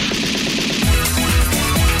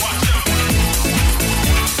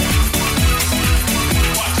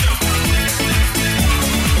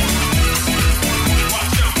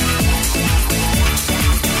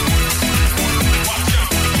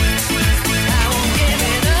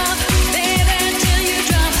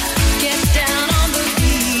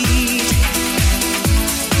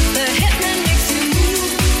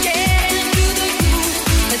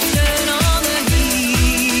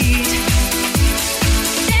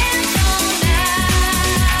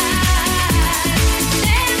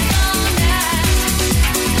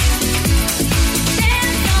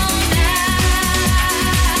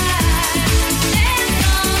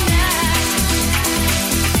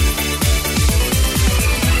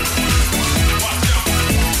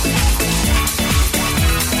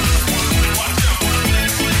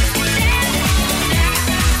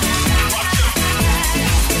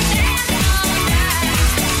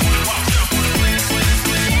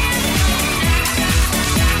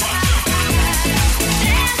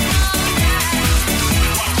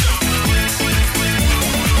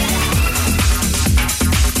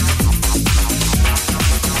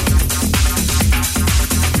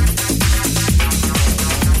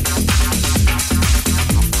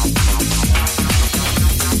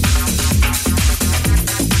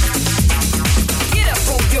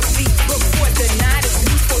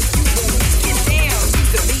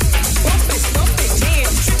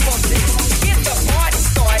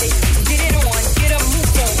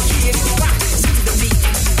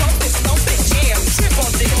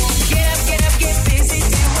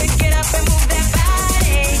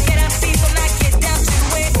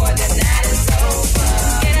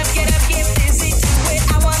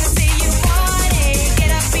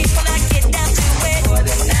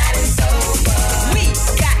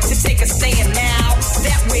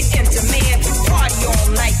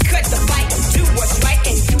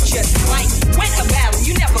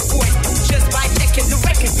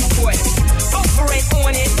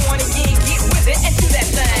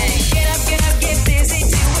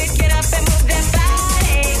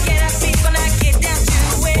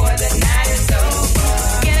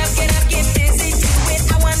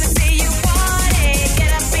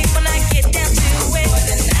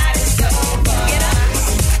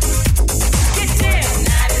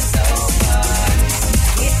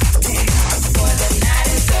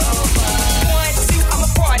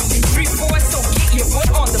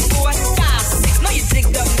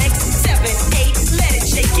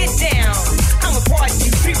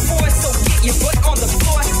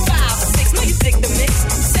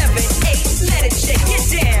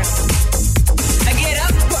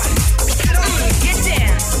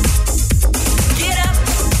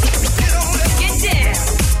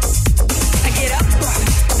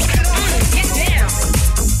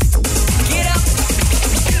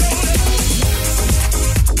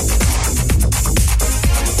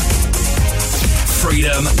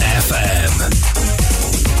 Freedom FM.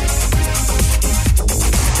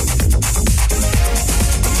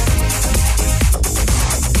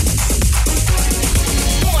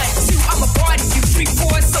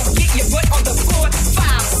 butt on the floor.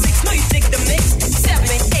 5, 6, know you dig the mix. 7,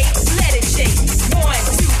 8, let it shake. 1, 2,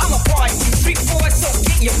 I'm a party. 3, 4, so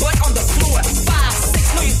get your butt on the floor. 5,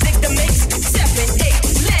 6, know you dig the mix. 7, 8,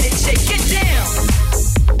 let it shake. Get down.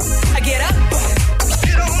 I get up.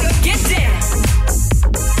 Get on up. Get down.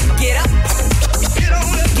 Get up. Get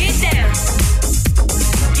on up. Get down.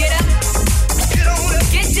 Get up. Get on up.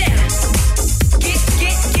 Get down. Get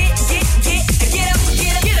up.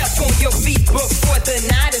 Get up on your feet before the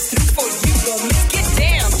night is through for you.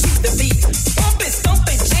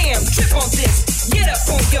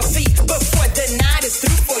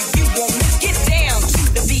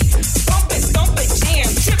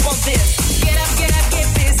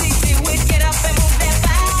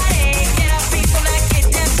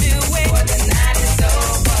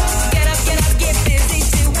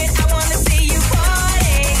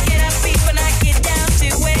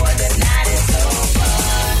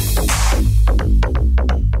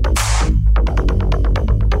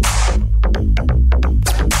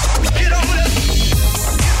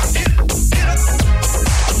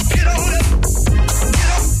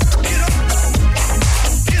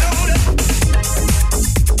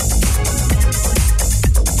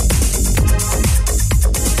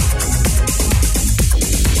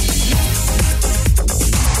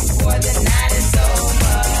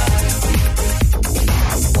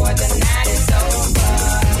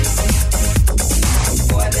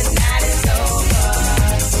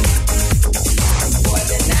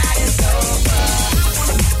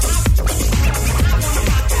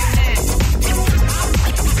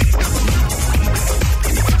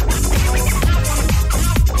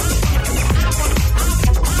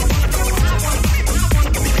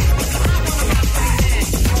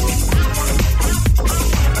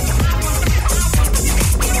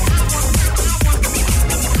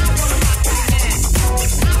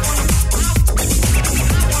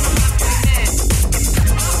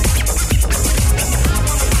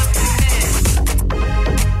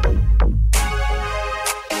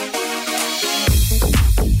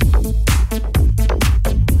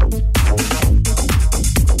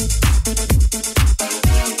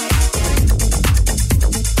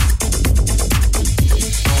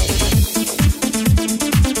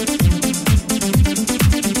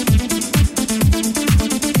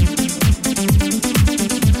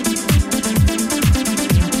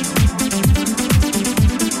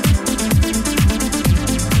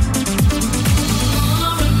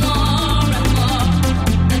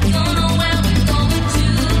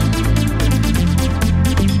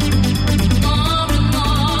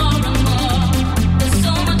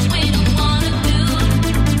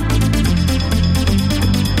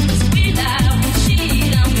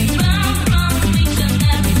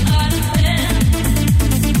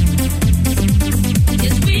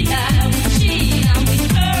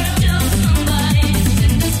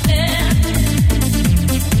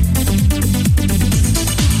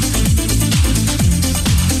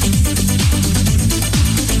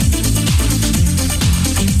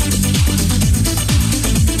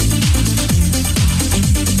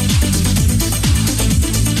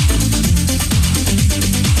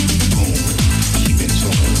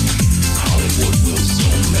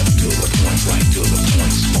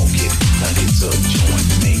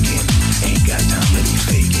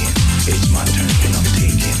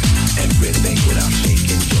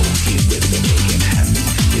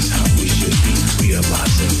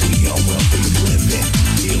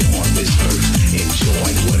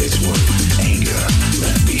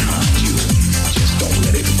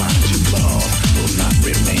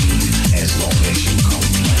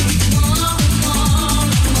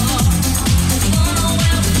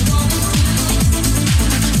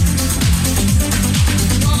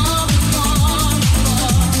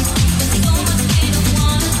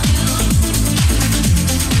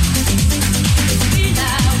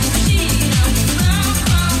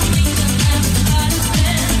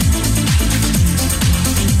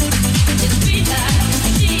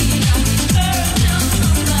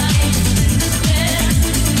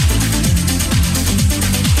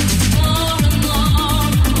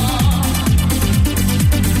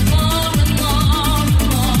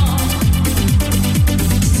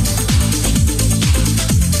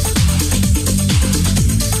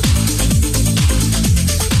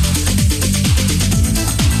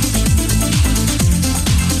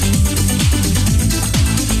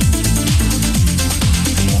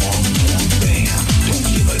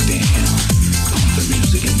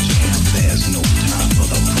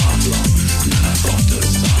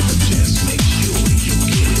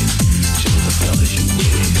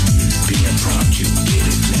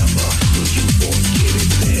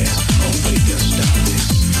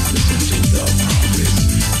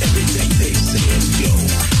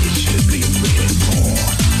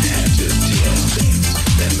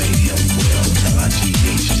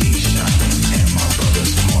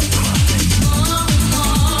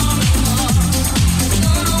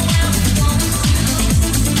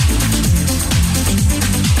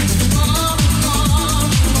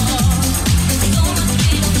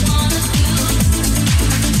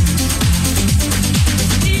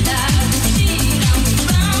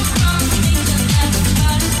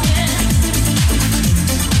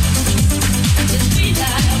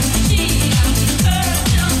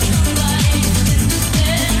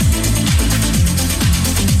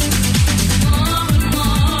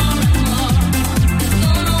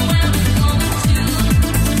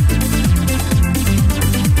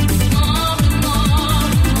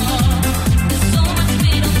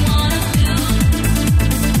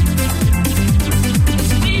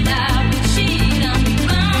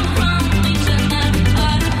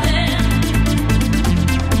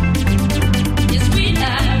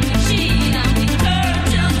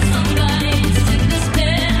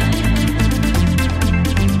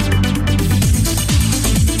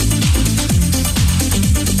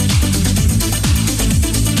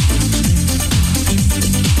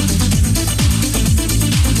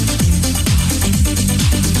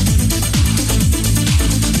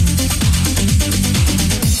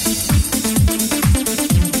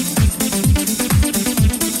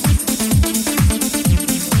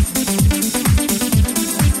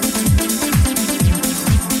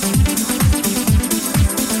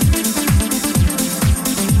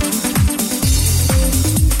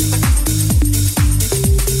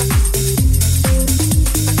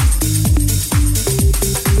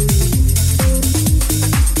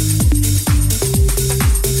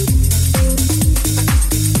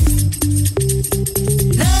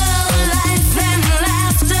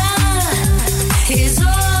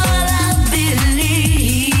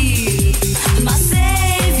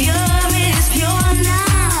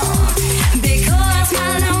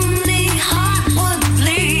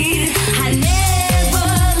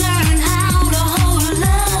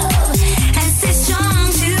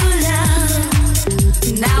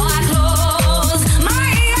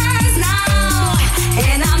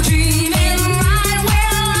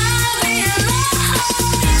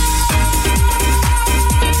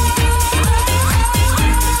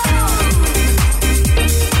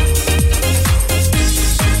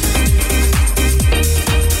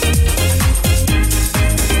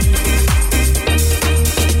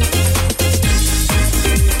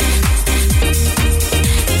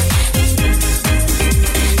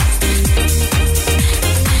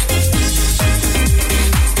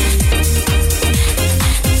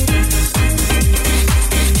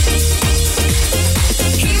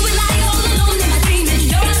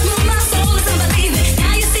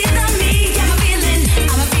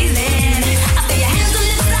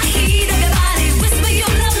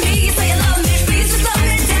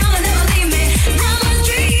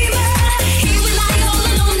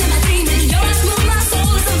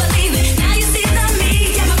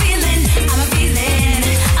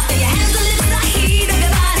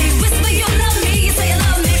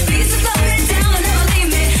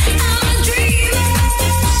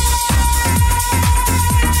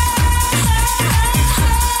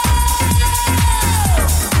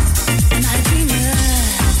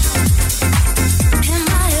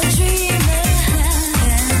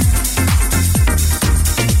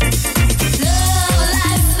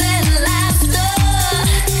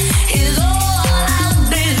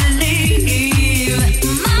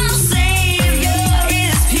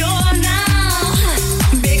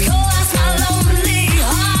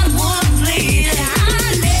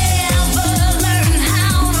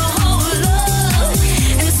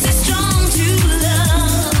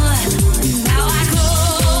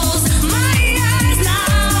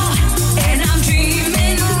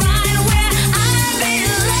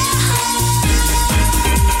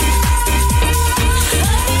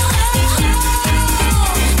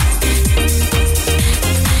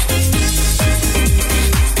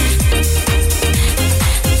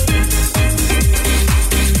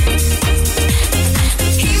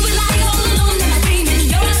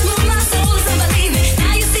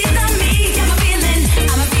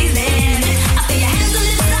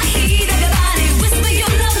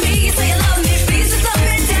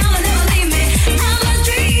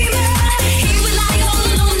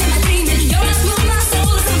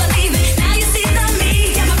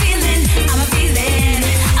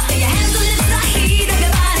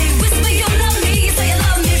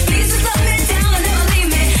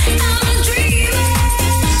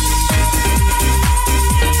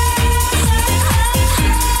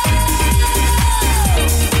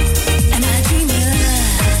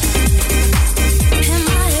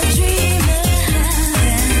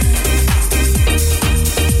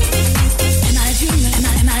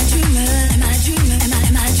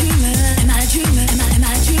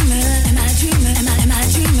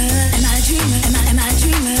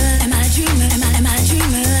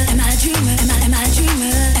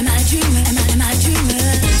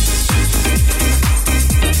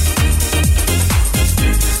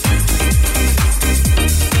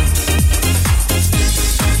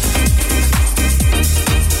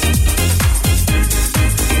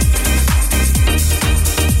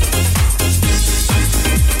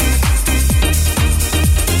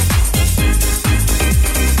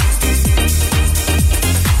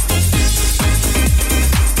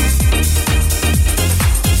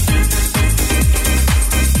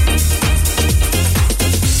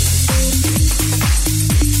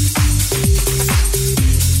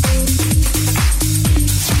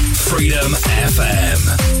 Freedom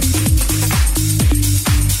FM.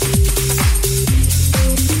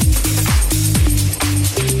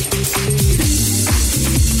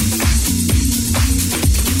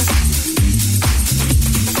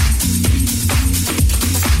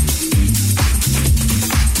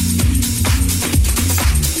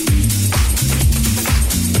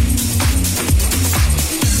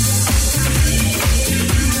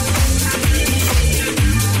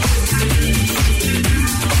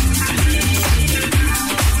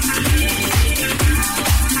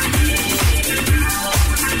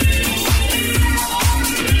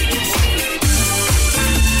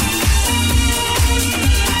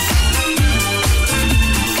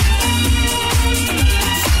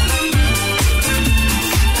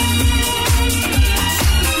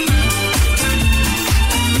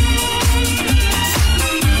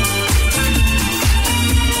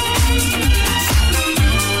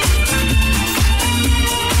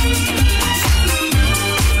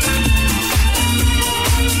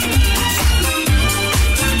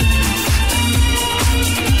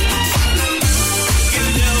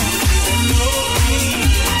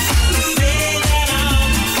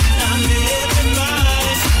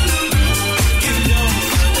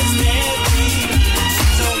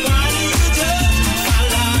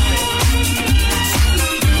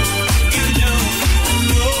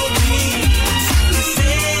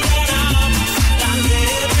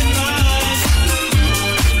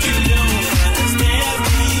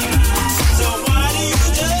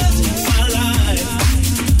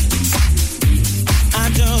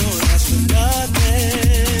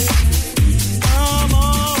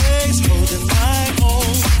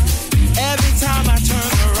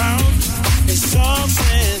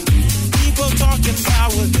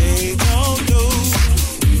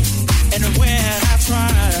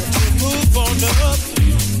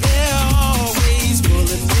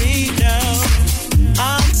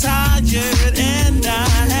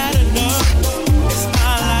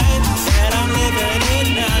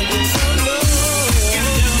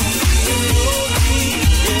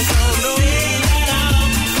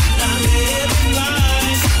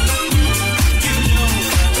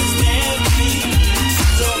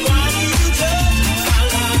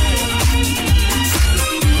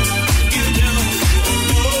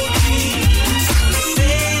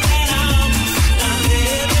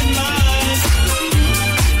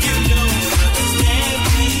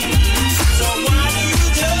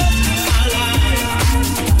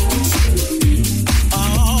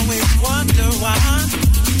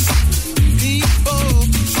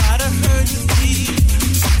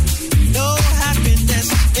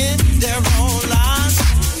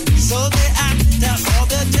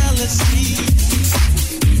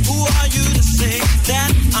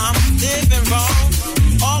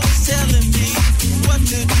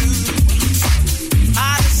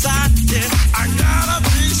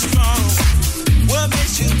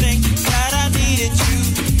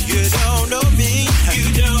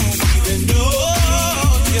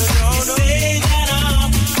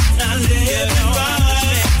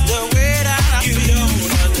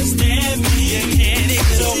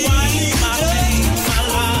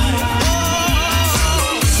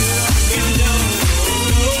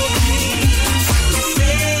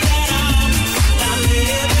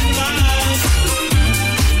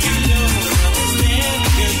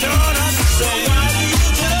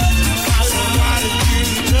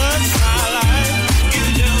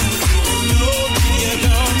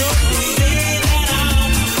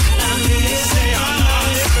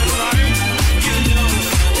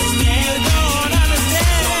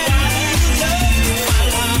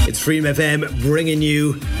 Freedom FM bringing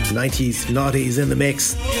you 90s, noughties in the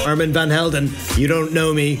mix. Armand van Helden, You Don't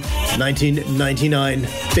Know Me, 1999.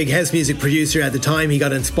 Big house music producer at the time. He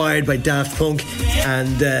got inspired by Daft Punk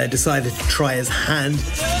and decided to try his hand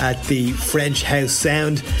at the French house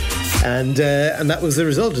sound. And that was the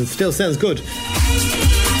result. It still sounds good.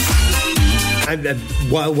 And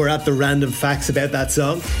while we're at the random facts about that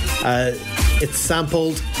song, it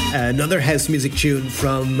sampled another house music tune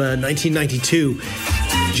from 1992.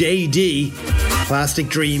 JD, Plastic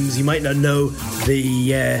Dreams. You might not know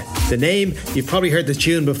the name. You've probably heard the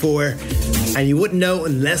tune before, and you wouldn't know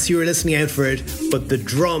unless you were listening out for it, but the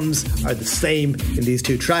drums are the same in these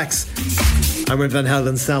two tracks. Armand van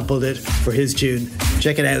Helden sampled it for his tune.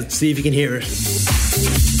 Check it out, see if you can hear it.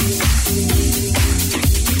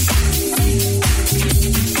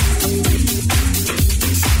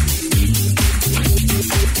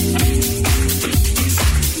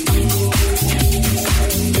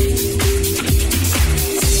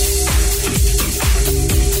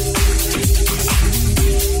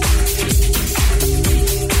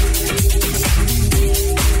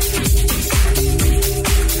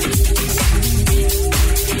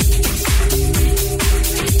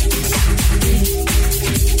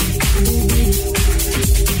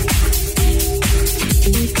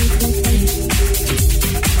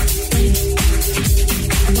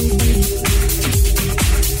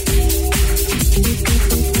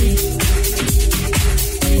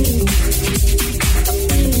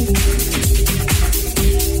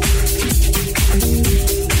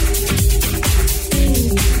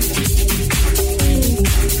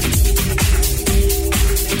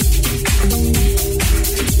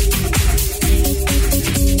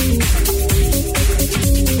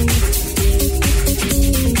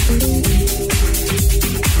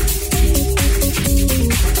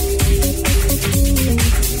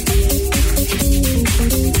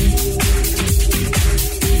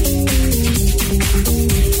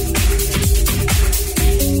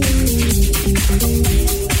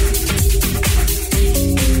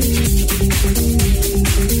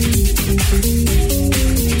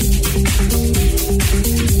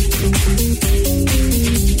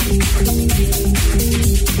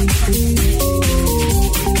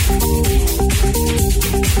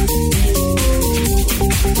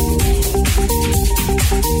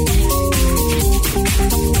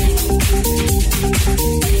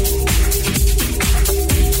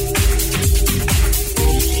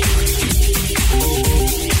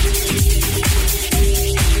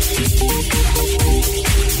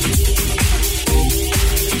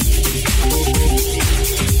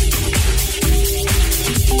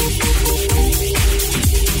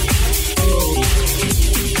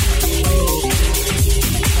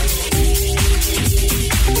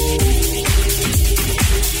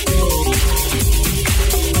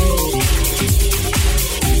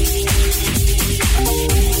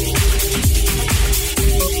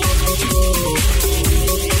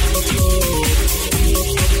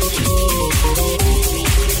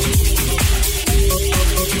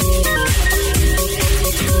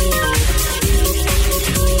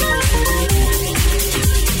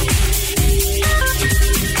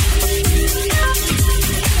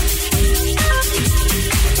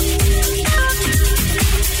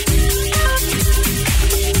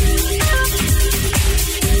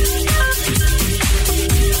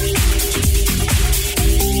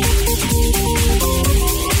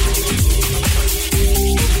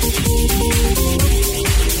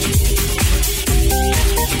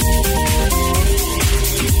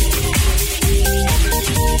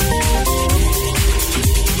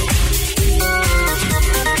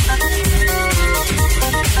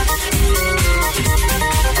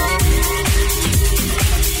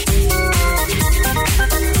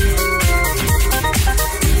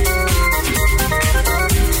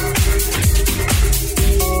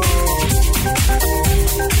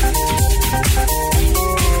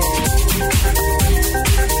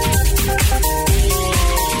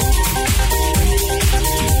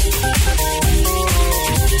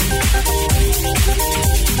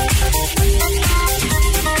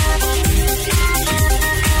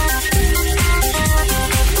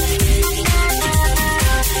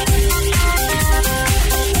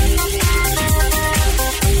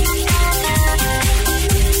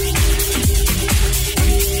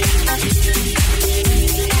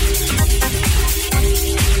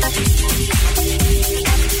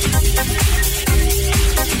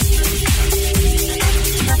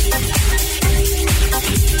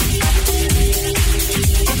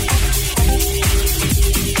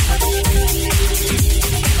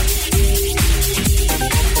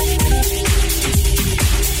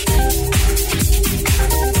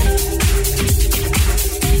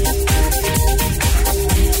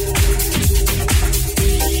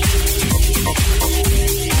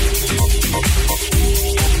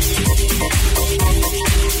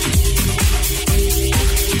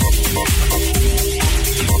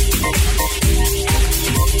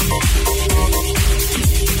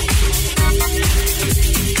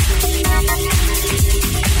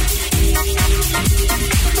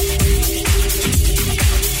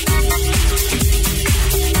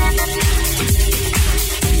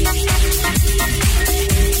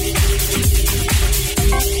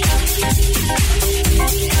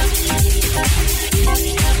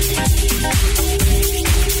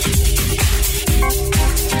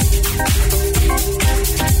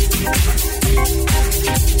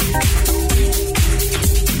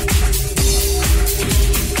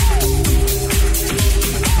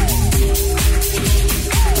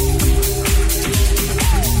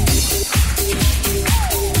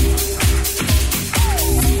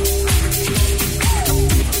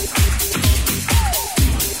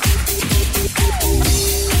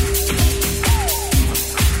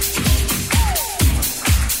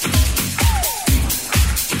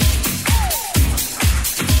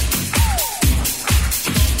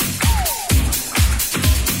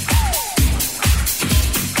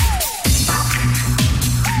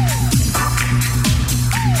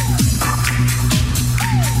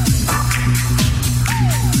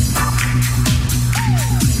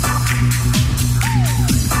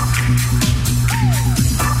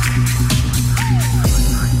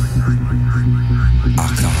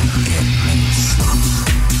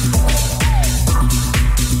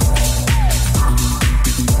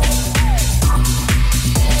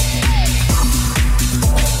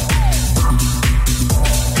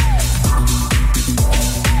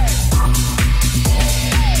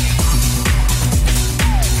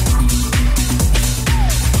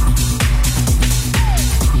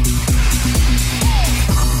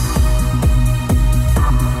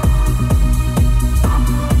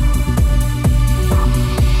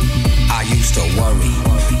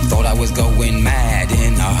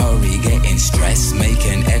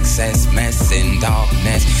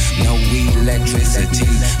 darkness, no electricity.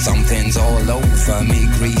 Something's all over me,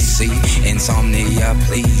 greasy. Insomnia,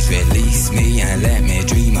 please release me and let me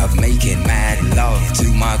dream of making mad love to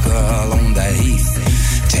my girl on the heath.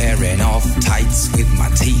 Tearing off tights with my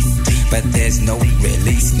teeth, but there's no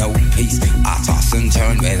release, no peace. I toss and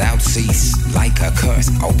turn without cease, like a curse.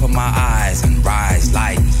 Open my eyes and rise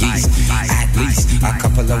like yeast. At least a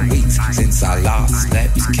couple of weeks since I last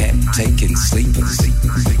slept, kept taking sleepers,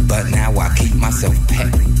 but now I keep myself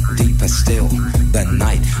pet. Deeper still, the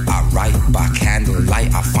night I write by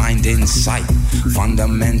candlelight, I find insight,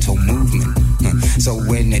 fundamental movement. So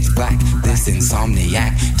when it's black, this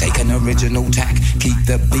insomniac, take an original tack, keep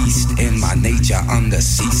the beast in my nature under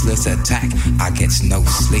ceaseless attack. I get no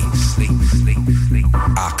sleep,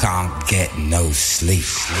 I can't get no sleep.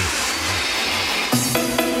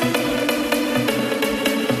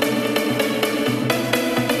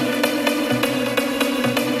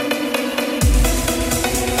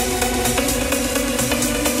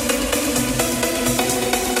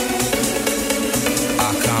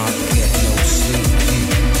 I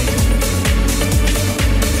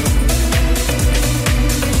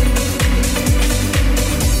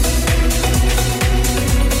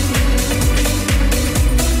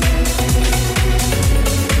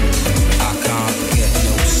can't get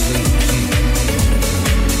no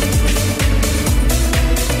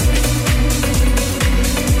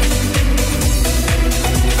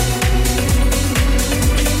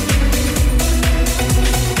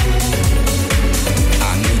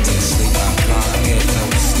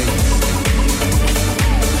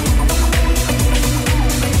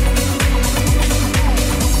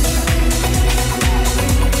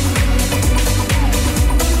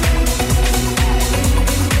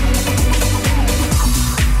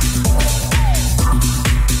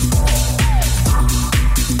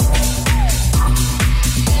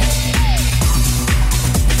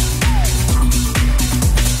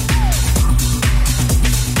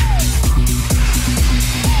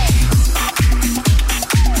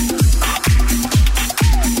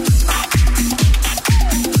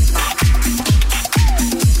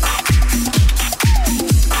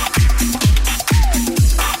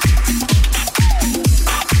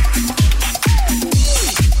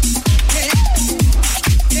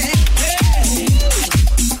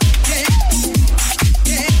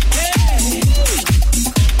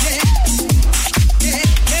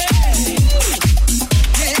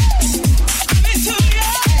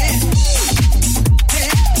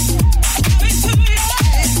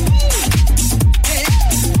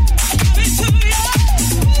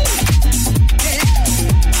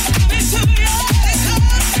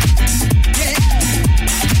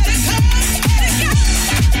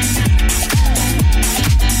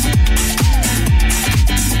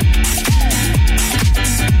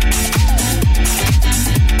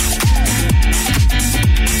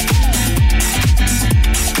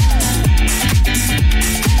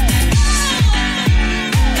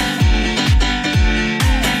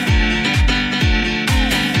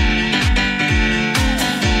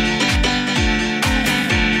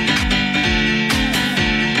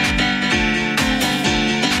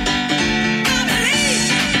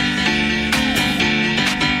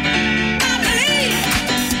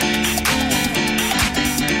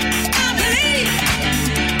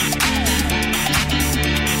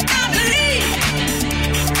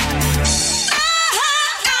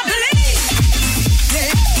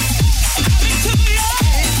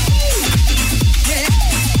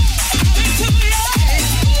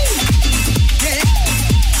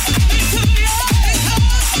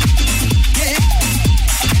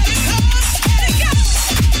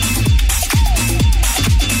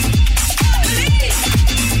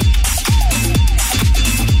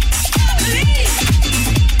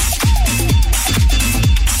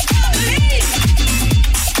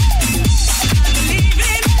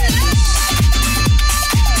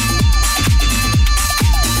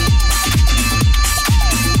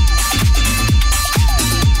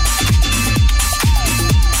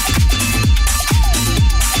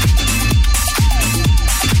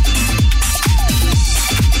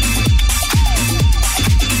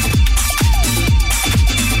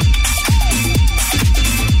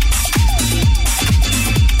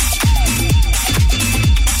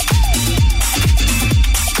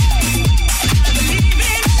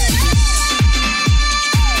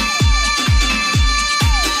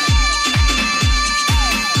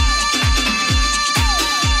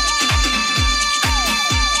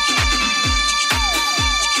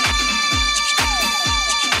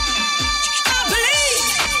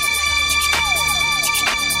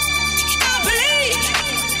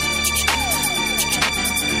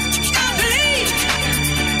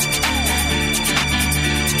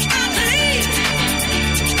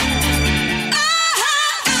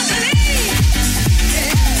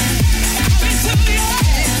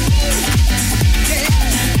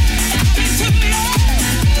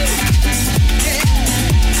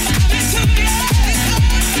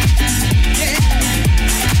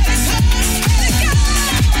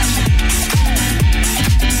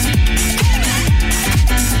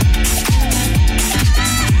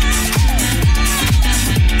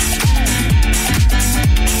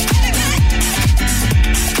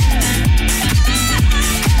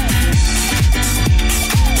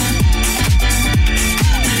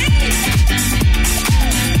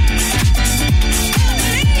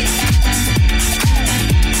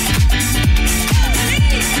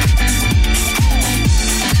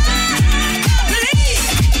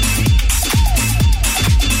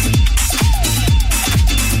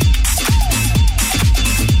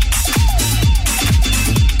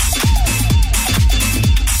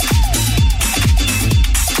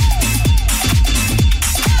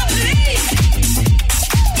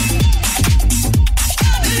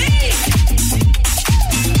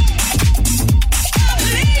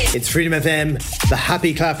Freedom FM, the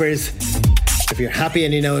Happy Clappers. If you're happy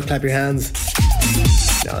and you know it, clap your hands.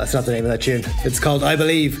 No, that's not the name of that tune. It's called I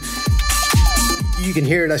Believe. You can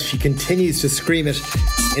hear it as she continues to scream it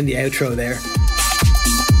in the outro there.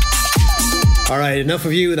 Alright, enough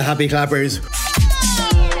of you, the Happy Clappers.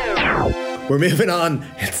 We're moving on.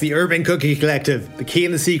 It's the Urban Cookie Collective, The Key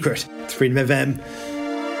and the Secret. It's Freedom FM.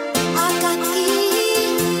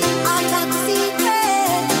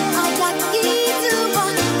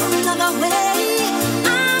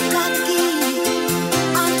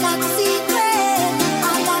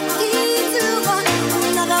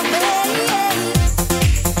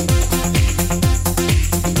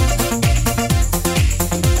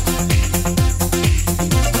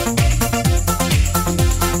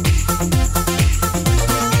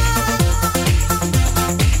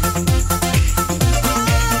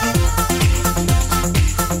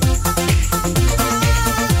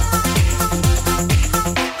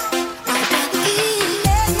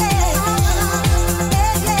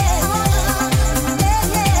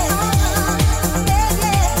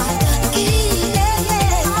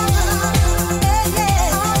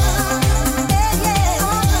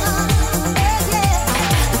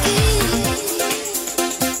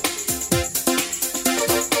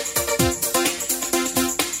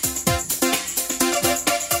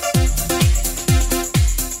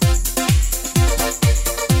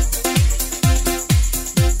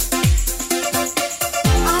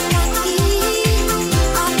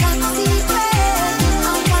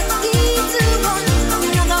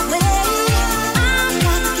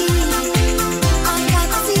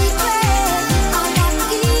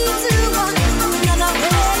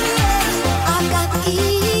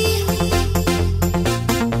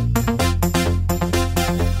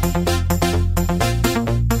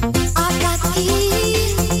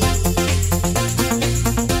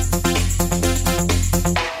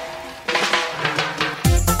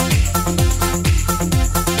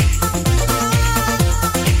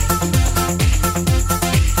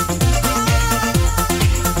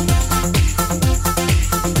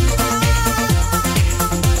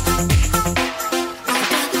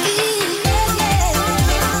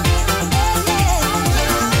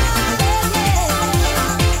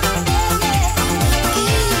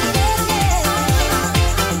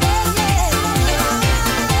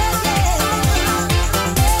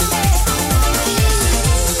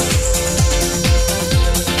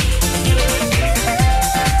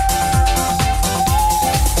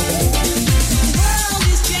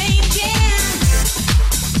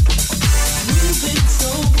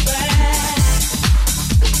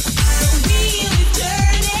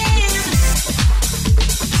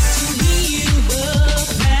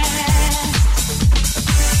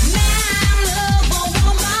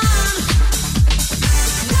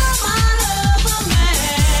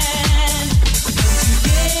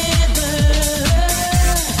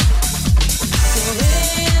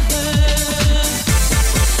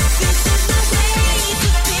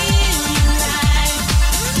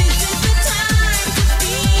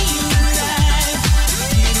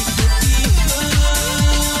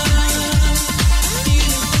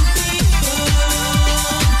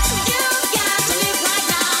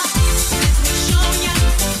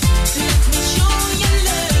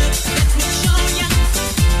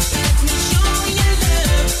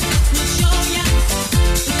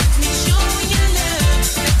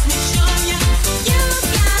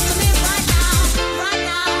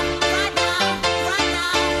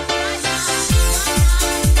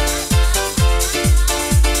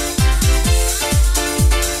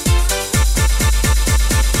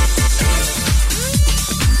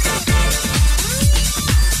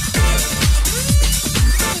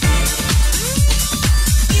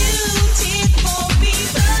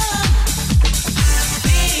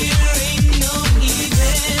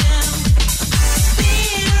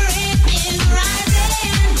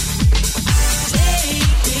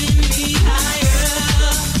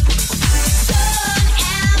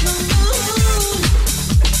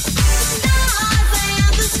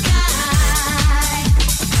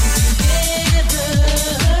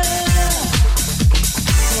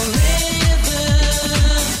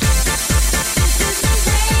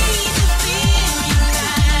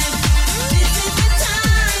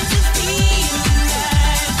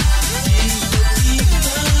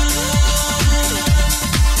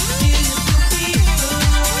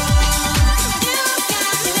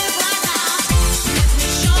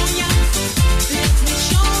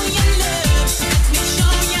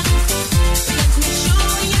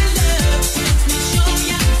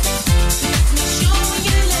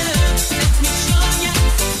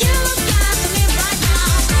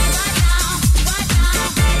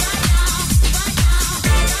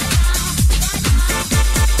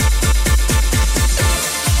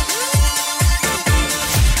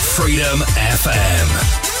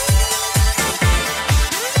 FM.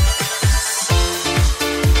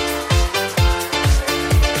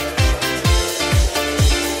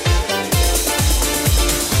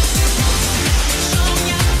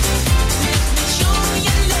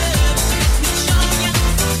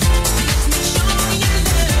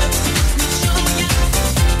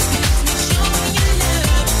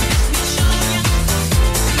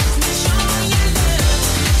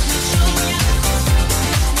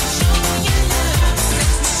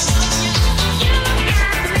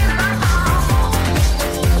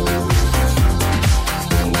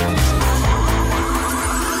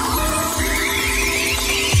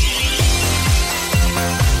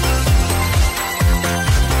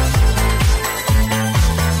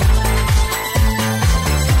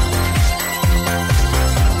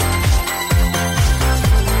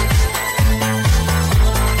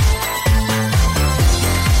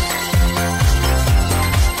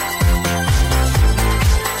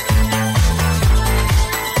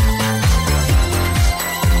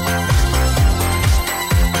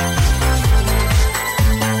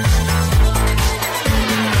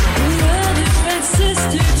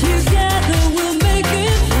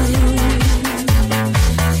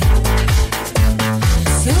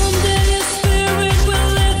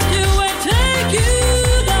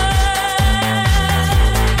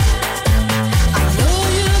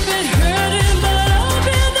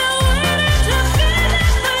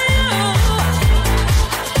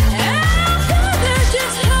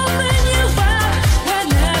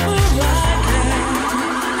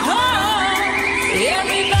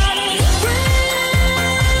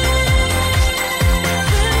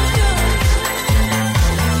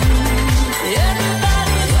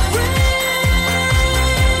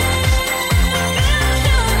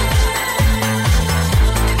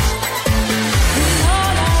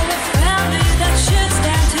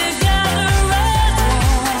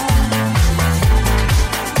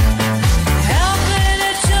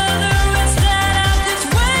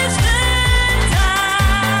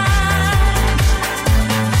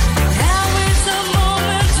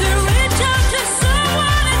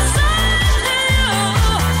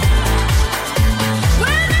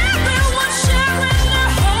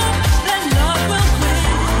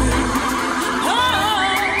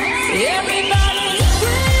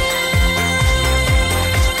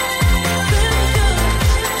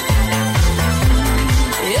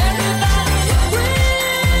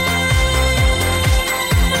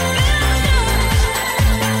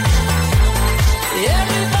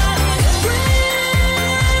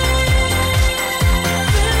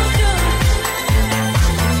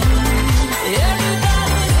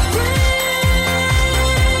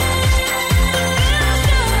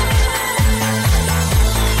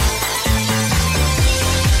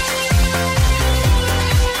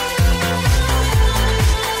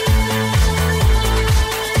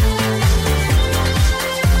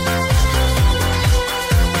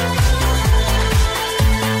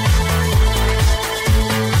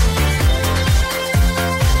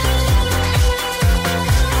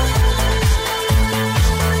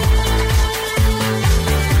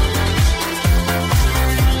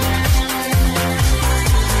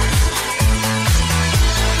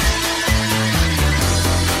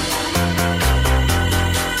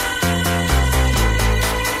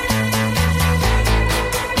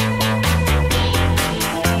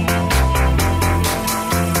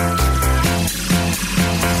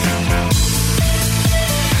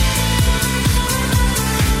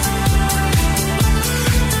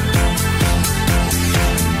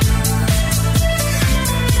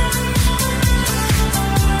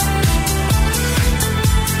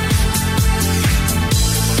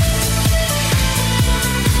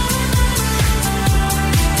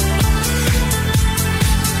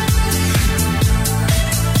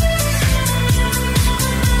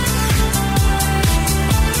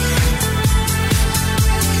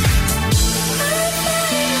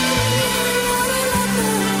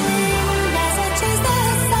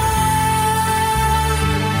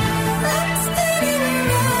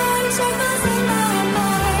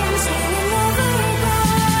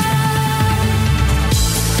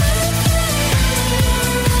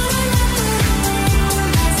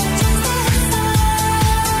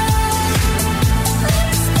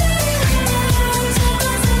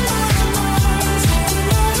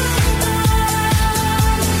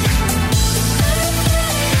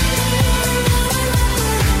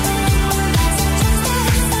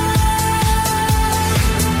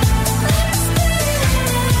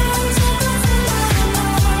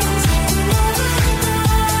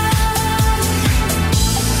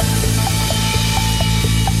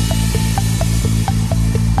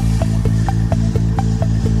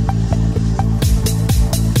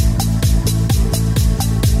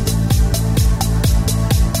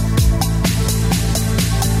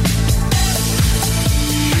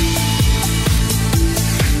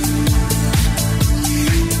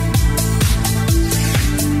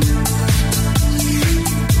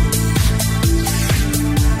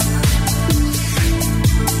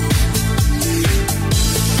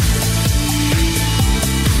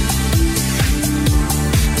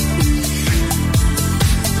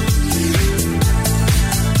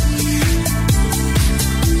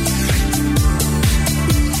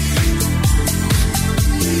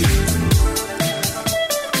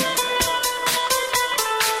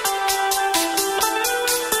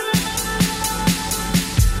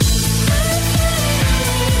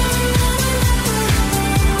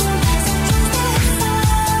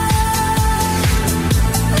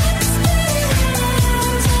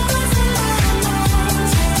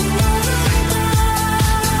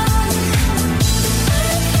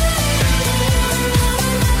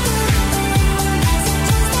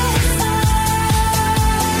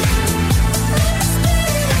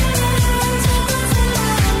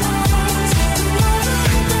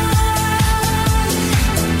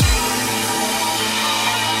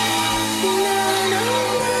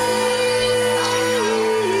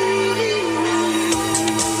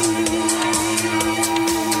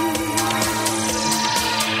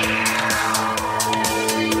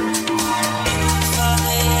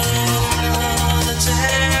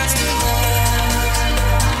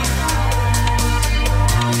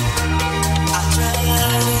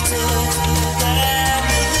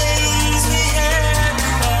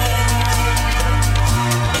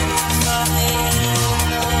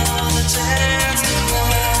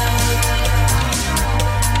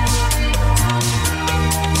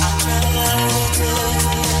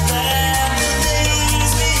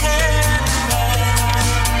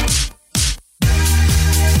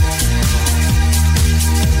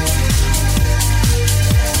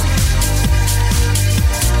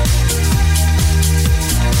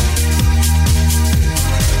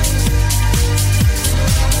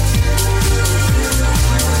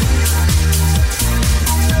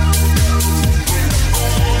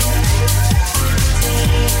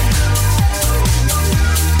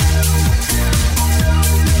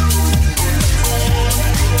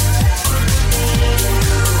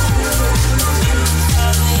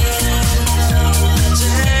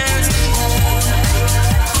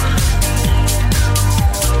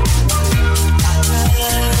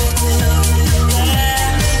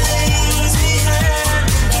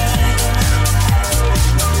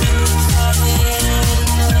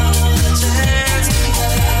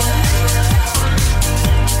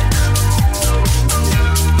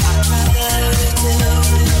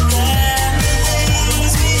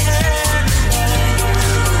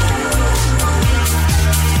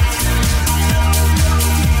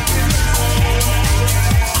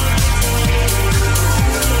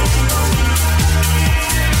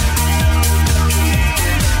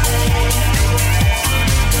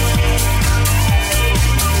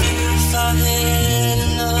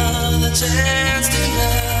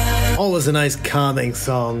 Always a nice calming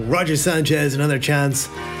song. Roger Sanchez, Another Chance.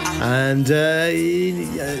 And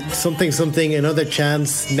something, Another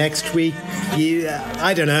Chance next week.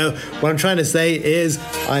 I don't know. What I'm trying to say is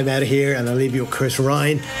I'm out of here and I'll leave you with Chris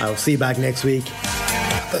Ryan. I'll see you back next week.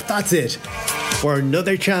 But that's it. For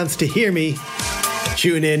another chance to hear me,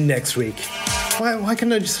 tune in next week. Why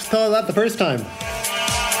couldn't I just thought of that the first time?